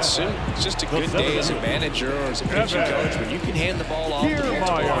following suit. It's just a good day as a manager or as a pitching coach when you can hand the ball off to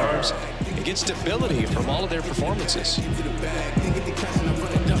multiple arms and get stability from all of their performances.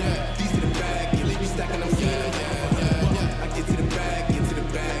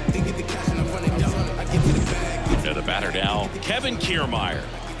 And the batter now, Kevin Kiermaier.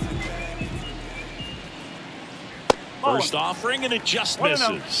 First offering, and it just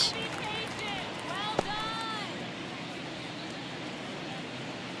misses.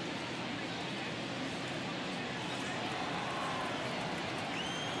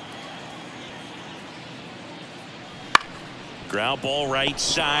 Ground ball right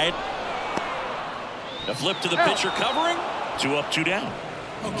side. A flip to the pitcher covering. 2 up, 2 down.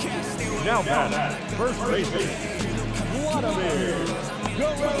 Now batting, first baseman, Vladimir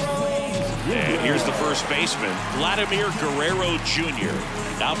Guerrero. And here's the first baseman, Vladimir Guerrero Jr.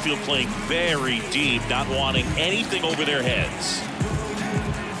 Outfield playing very deep, not wanting anything over their heads.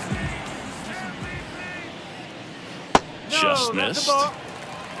 Just missed.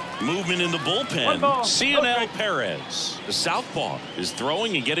 Movement in the bullpen. Cionel Perez, the southpaw, is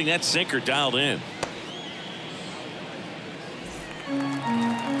throwing and getting that sinker dialed in.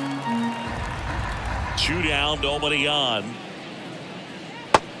 Two down, nobody on.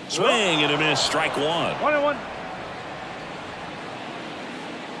 Swing and a miss, strike 1. 1-1.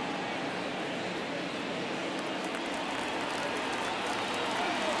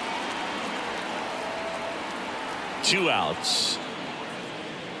 Two outs.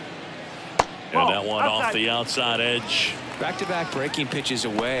 And that one off the outside edge. Back-to-back breaking pitches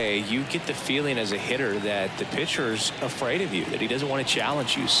away, you get the feeling as a hitter that the pitcher's afraid of you, that he doesn't want to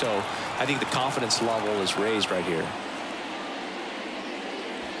challenge you. So I think the confidence level is raised right here.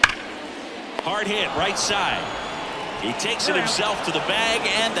 Hard hit, right side. He takes it himself to the bag,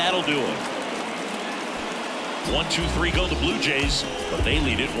 and that'll do it. 1-2-3 go the Blue Jays, but they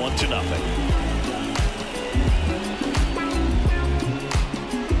lead it 1-0.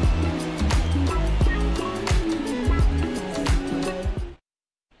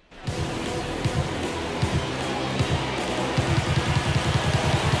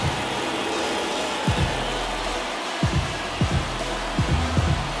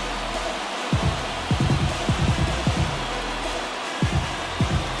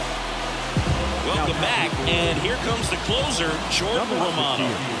 Closer, Jordan Romano.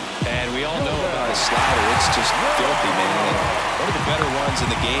 And we all know about his slider. It's just filthy, man. And one of the better ones in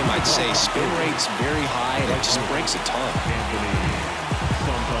the game, I'd say. Spin rate's very high, and it just breaks a ton.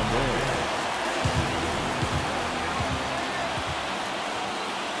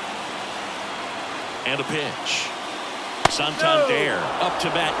 And a pitch. Santander up to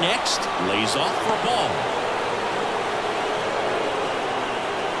bat next. Lays off for a ball.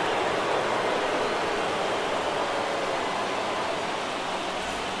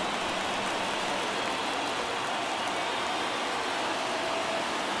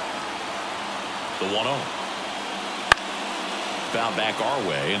 The 1-0. Foul back our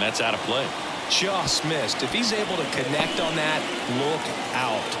way, and that's out of play. Just missed. If he's able to connect on that, look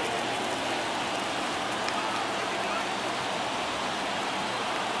out.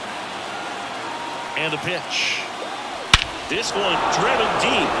 And the pitch. This one driven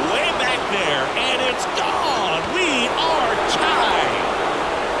deep, way back there, and it's gone. We are tied.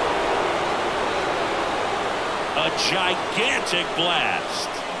 A gigantic blast.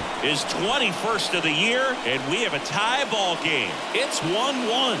 His 21st of the year, and we have a tie ball game. It's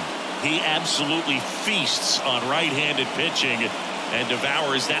 1-1. He absolutely feasts on right-handed pitching and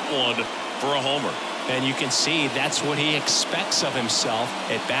devours that one for a homer. And you can see that's what he expects of himself.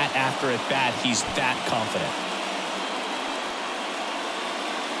 At bat after at bat, he's that confident.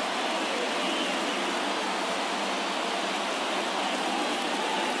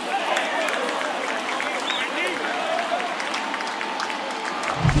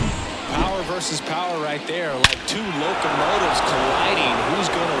 Versus power right there, like two locomotives colliding. Who's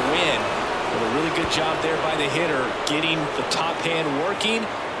going to win? But a really good job there by the hitter, getting the top hand working.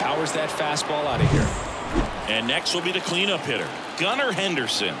 Powers that fastball out of here. And next will be the cleanup hitter, Gunnar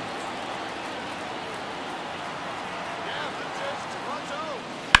Henderson.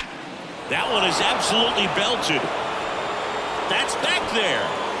 That one is absolutely belted. That's back there,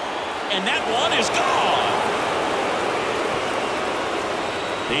 and that one is gone.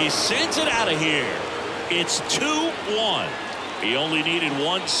 He sends it out of here. It's 2-1. He only needed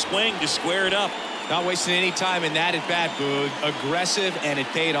one swing to square it up. Not wasting any time in that at bat, Boog. Aggressive, and it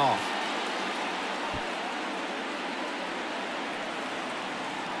paid off.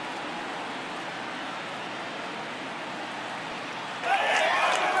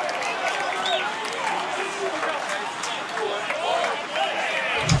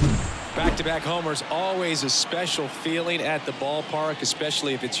 Back-to-back homers, always a special feeling at the ballpark,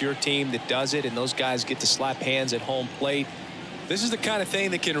 especially if it's your team that does it and those guys get to slap hands at home plate. This is the kind of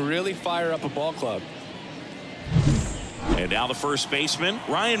thing that can really fire up a ball club. And now the first baseman,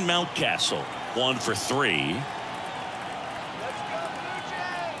 Ryan Mountcastle, 1 for 3.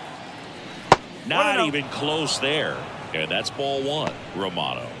 Not even close there. And that's ball 1.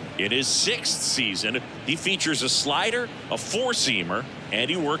 Romano. In his 6th season, he features a slider, a 4-seamer, and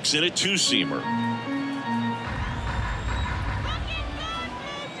he works in a 2-seamer.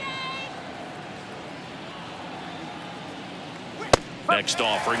 Next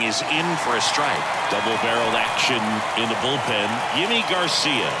offering is in for a strike. Double-barreled action in the bullpen. Yimi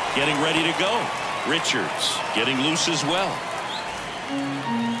Garcia getting ready to go. Richards getting loose as well.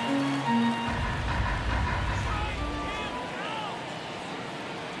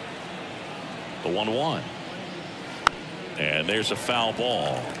 The 1-1. And there's a foul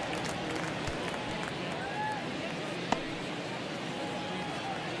ball.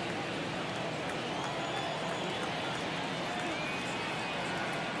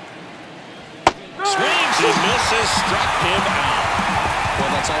 Swings and misses, struck him out. Well,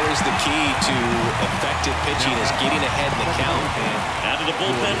 that's always the key to effective pitching is getting ahead in the count. Out of the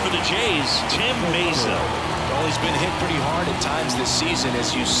bullpen for the Jays, Tim Mesa. Well, he's been hit pretty hard at times this season,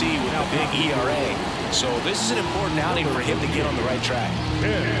 as you see with the big ERA. So this is an important outing for him to get on the right track.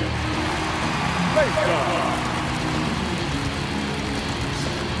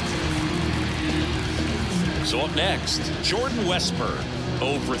 So up next, Jordan Westburg,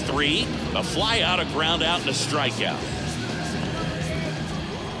 0 for 3, a fly out, a ground out, and a strikeout.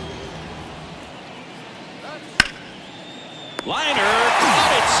 Liner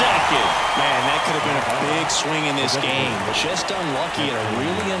caught at second. Man, that could have been a big swing in this game. Just unlucky at a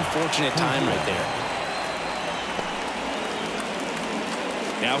really unfortunate time right there.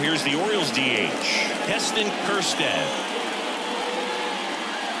 Now here's the Orioles DH, Heston Kjerstad.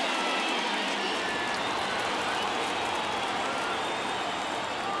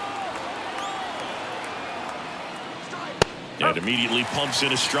 And immediately pumps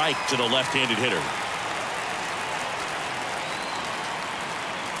in a strike to the left-handed hitter.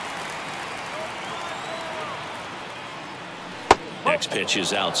 Next pitch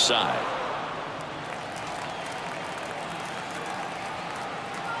is outside.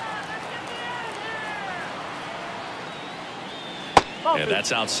 And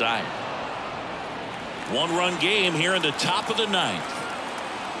that's outside. 1-run game here in the top of the 9th.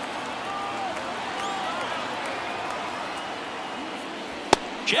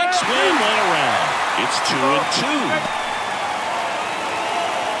 Check swing, one around. It's 2-2.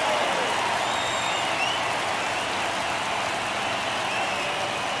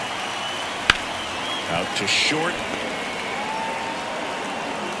 Out to short.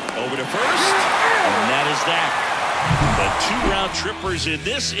 Over to first. And that is that. The 2-round trippers in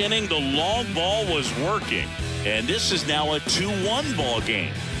this inning. The long ball was working. And this is now a 2-1 ball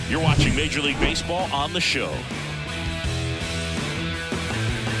game. You're watching Major League Baseball on the show.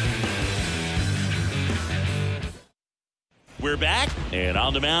 We're back. And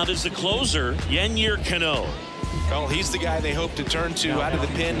on the mound is the closer, Yennier Cano. Well, he's the guy they hope to turn to out of the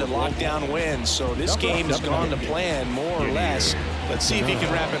pen to lock down wins. So this game has gone to plan, more or less. Let's see if he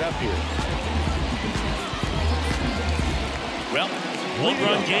can wrap it up here. Well,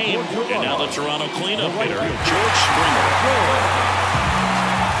 1-run game, and now the Toronto cleanup hitter, George Springer.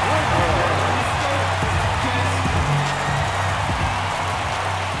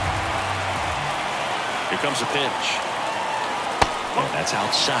 Here comes a pitch. And that's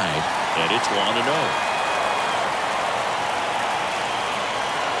outside, and it's 1-0.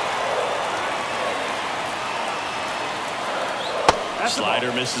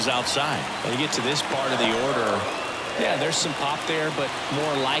 Slider misses outside. When you get to this part of the order, yeah, there's some pop there, but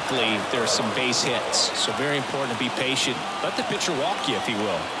more likely there's some base hits. So very important to be patient. Let the pitcher walk you, if he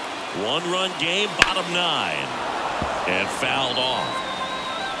will. 1-run game, bottom 9. And fouled off.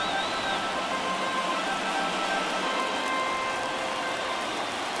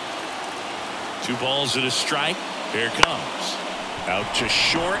 Two balls and a strike. Here it comes. Out to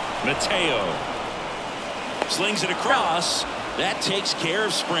short, Mateo. Slings it across. That takes care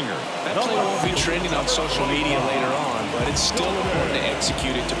of Springer. That play won't be trending on social media later on, but it's still important to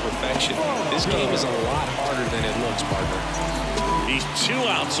execute it to perfection. This game is a lot harder than it looks, partner. He's 2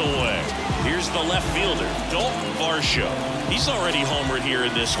 outs away. Here's the left fielder, Dalton Varsho. He's already homered here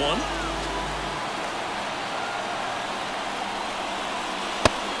in this one.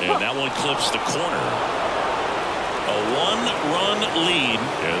 And that one clips the corner. A 1-run lead.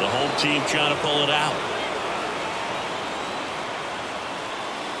 And the home team trying to pull it out.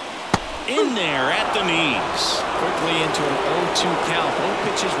 in there at the knees. Quickly into an 0-2 count. Both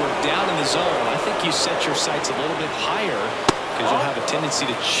pitches were down in the zone. I think you set your sights a little bit higher because you'll have a tendency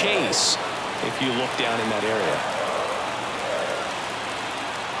to chase if you look down in that area.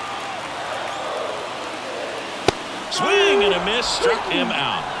 Swing and a miss, struck him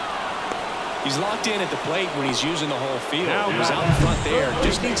out. He's locked in at the plate when he's using the whole field. He was out in front there.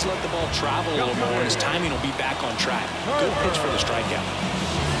 Just needs to let the ball travel a little more, and his timing will be back on track. Good pitch for the strikeout.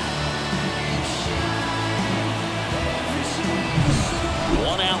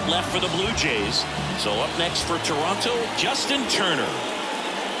 One out left for the Blue Jays. So up next for Toronto, Justin Turner.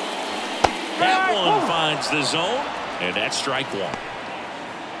 That one finds the zone, and that's strike one.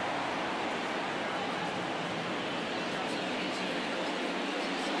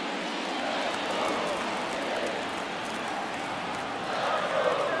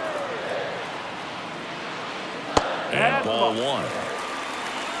 And ball one.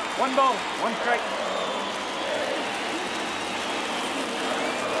 One ball, one strike.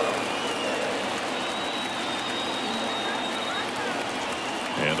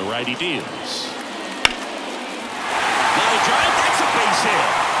 And the righty deals. Line drive, that's a base hit.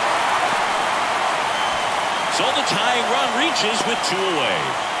 So the tying run reaches with 2 away.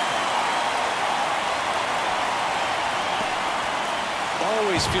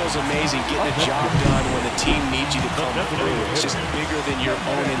 Always feels amazing getting a job done when the team needs you to come through. It's just bigger than your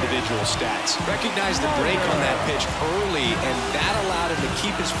own individual stats. Recognize the break on that pitch early, and that allowed him to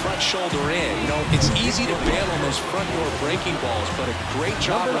keep his front shoulder in. You know, it's easy to bail on those front door breaking balls, but a great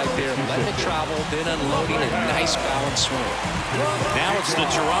job right there, letting it travel, then unloading a nice balanced swing. Now it's the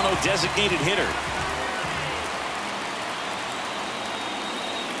Toronto designated hitter.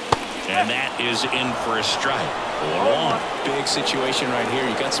 And that is in for a strike. 0-1. Big situation right here.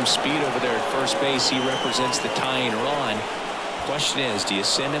 You got some speed over there at first base. He represents the tying run. Question is, do you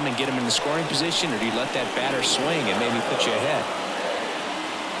send him and get him in the scoring position, or do you let that batter swing and maybe put you ahead?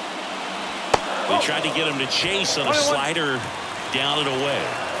 They tried to get him to chase on a slider down and away.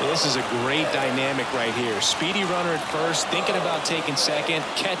 This is a great dynamic right here. Speedy runner at first, thinking about taking second.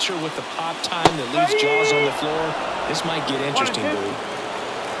 Catcher with the pop time that leaves Jaws on the floor. This might get interesting, Boo.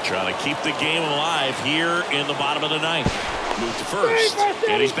 Trying to keep the game alive here in the bottom of the ninth. Move to first,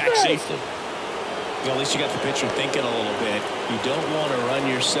 and he's back safely. Well, at least you got the pitcher thinking a little bit. You don't want to run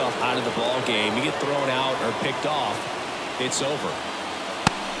yourself out of the ball game. You get thrown out or picked off, it's over.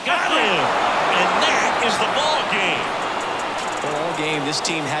 Got him, and that is the ball game. Well, all game, this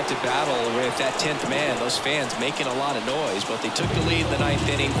team had to battle with that 10th man. Those fans making a lot of noise, but they took the lead in the 9th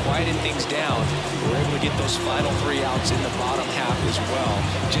inning, quieted things down. They were able to get those final 3 outs in the bottom half as well.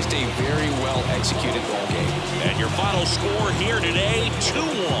 Just a very well-executed ball game. And your final score here today, 2-1,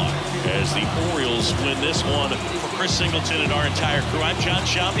 as the Orioles win this one. For Chris Singleton and our entire crew, I'm John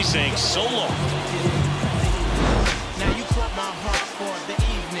Sciambi saying so long. Now you caught my heart for the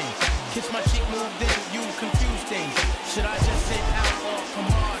evening. Kiss my cheek, moved in, you confused things. Should I just sit out or come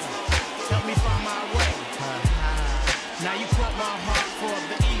harder? Help me find my way. Now you caught my heart for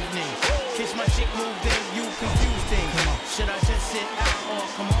the evening. Kiss my cheek, moved in, you confused things. Should I just sit out or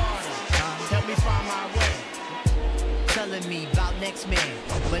come harder? Help me find my way. Telling me about next man,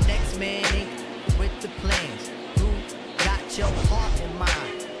 but next man ain't with the plans. Who got your heart in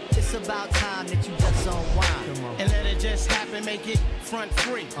mind? It's about time that you just unwind. And let it just happen, make it front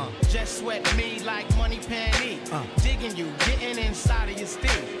free. Just sweat me like money panty. Digging you, getting inside of your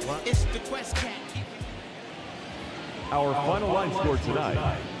steel. It's the Quest Cat. Our final line score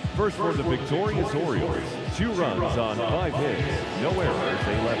tonight. First for the victorious Orioles, 2 runs on 5 hits, no errors,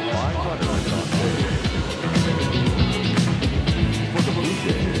 11.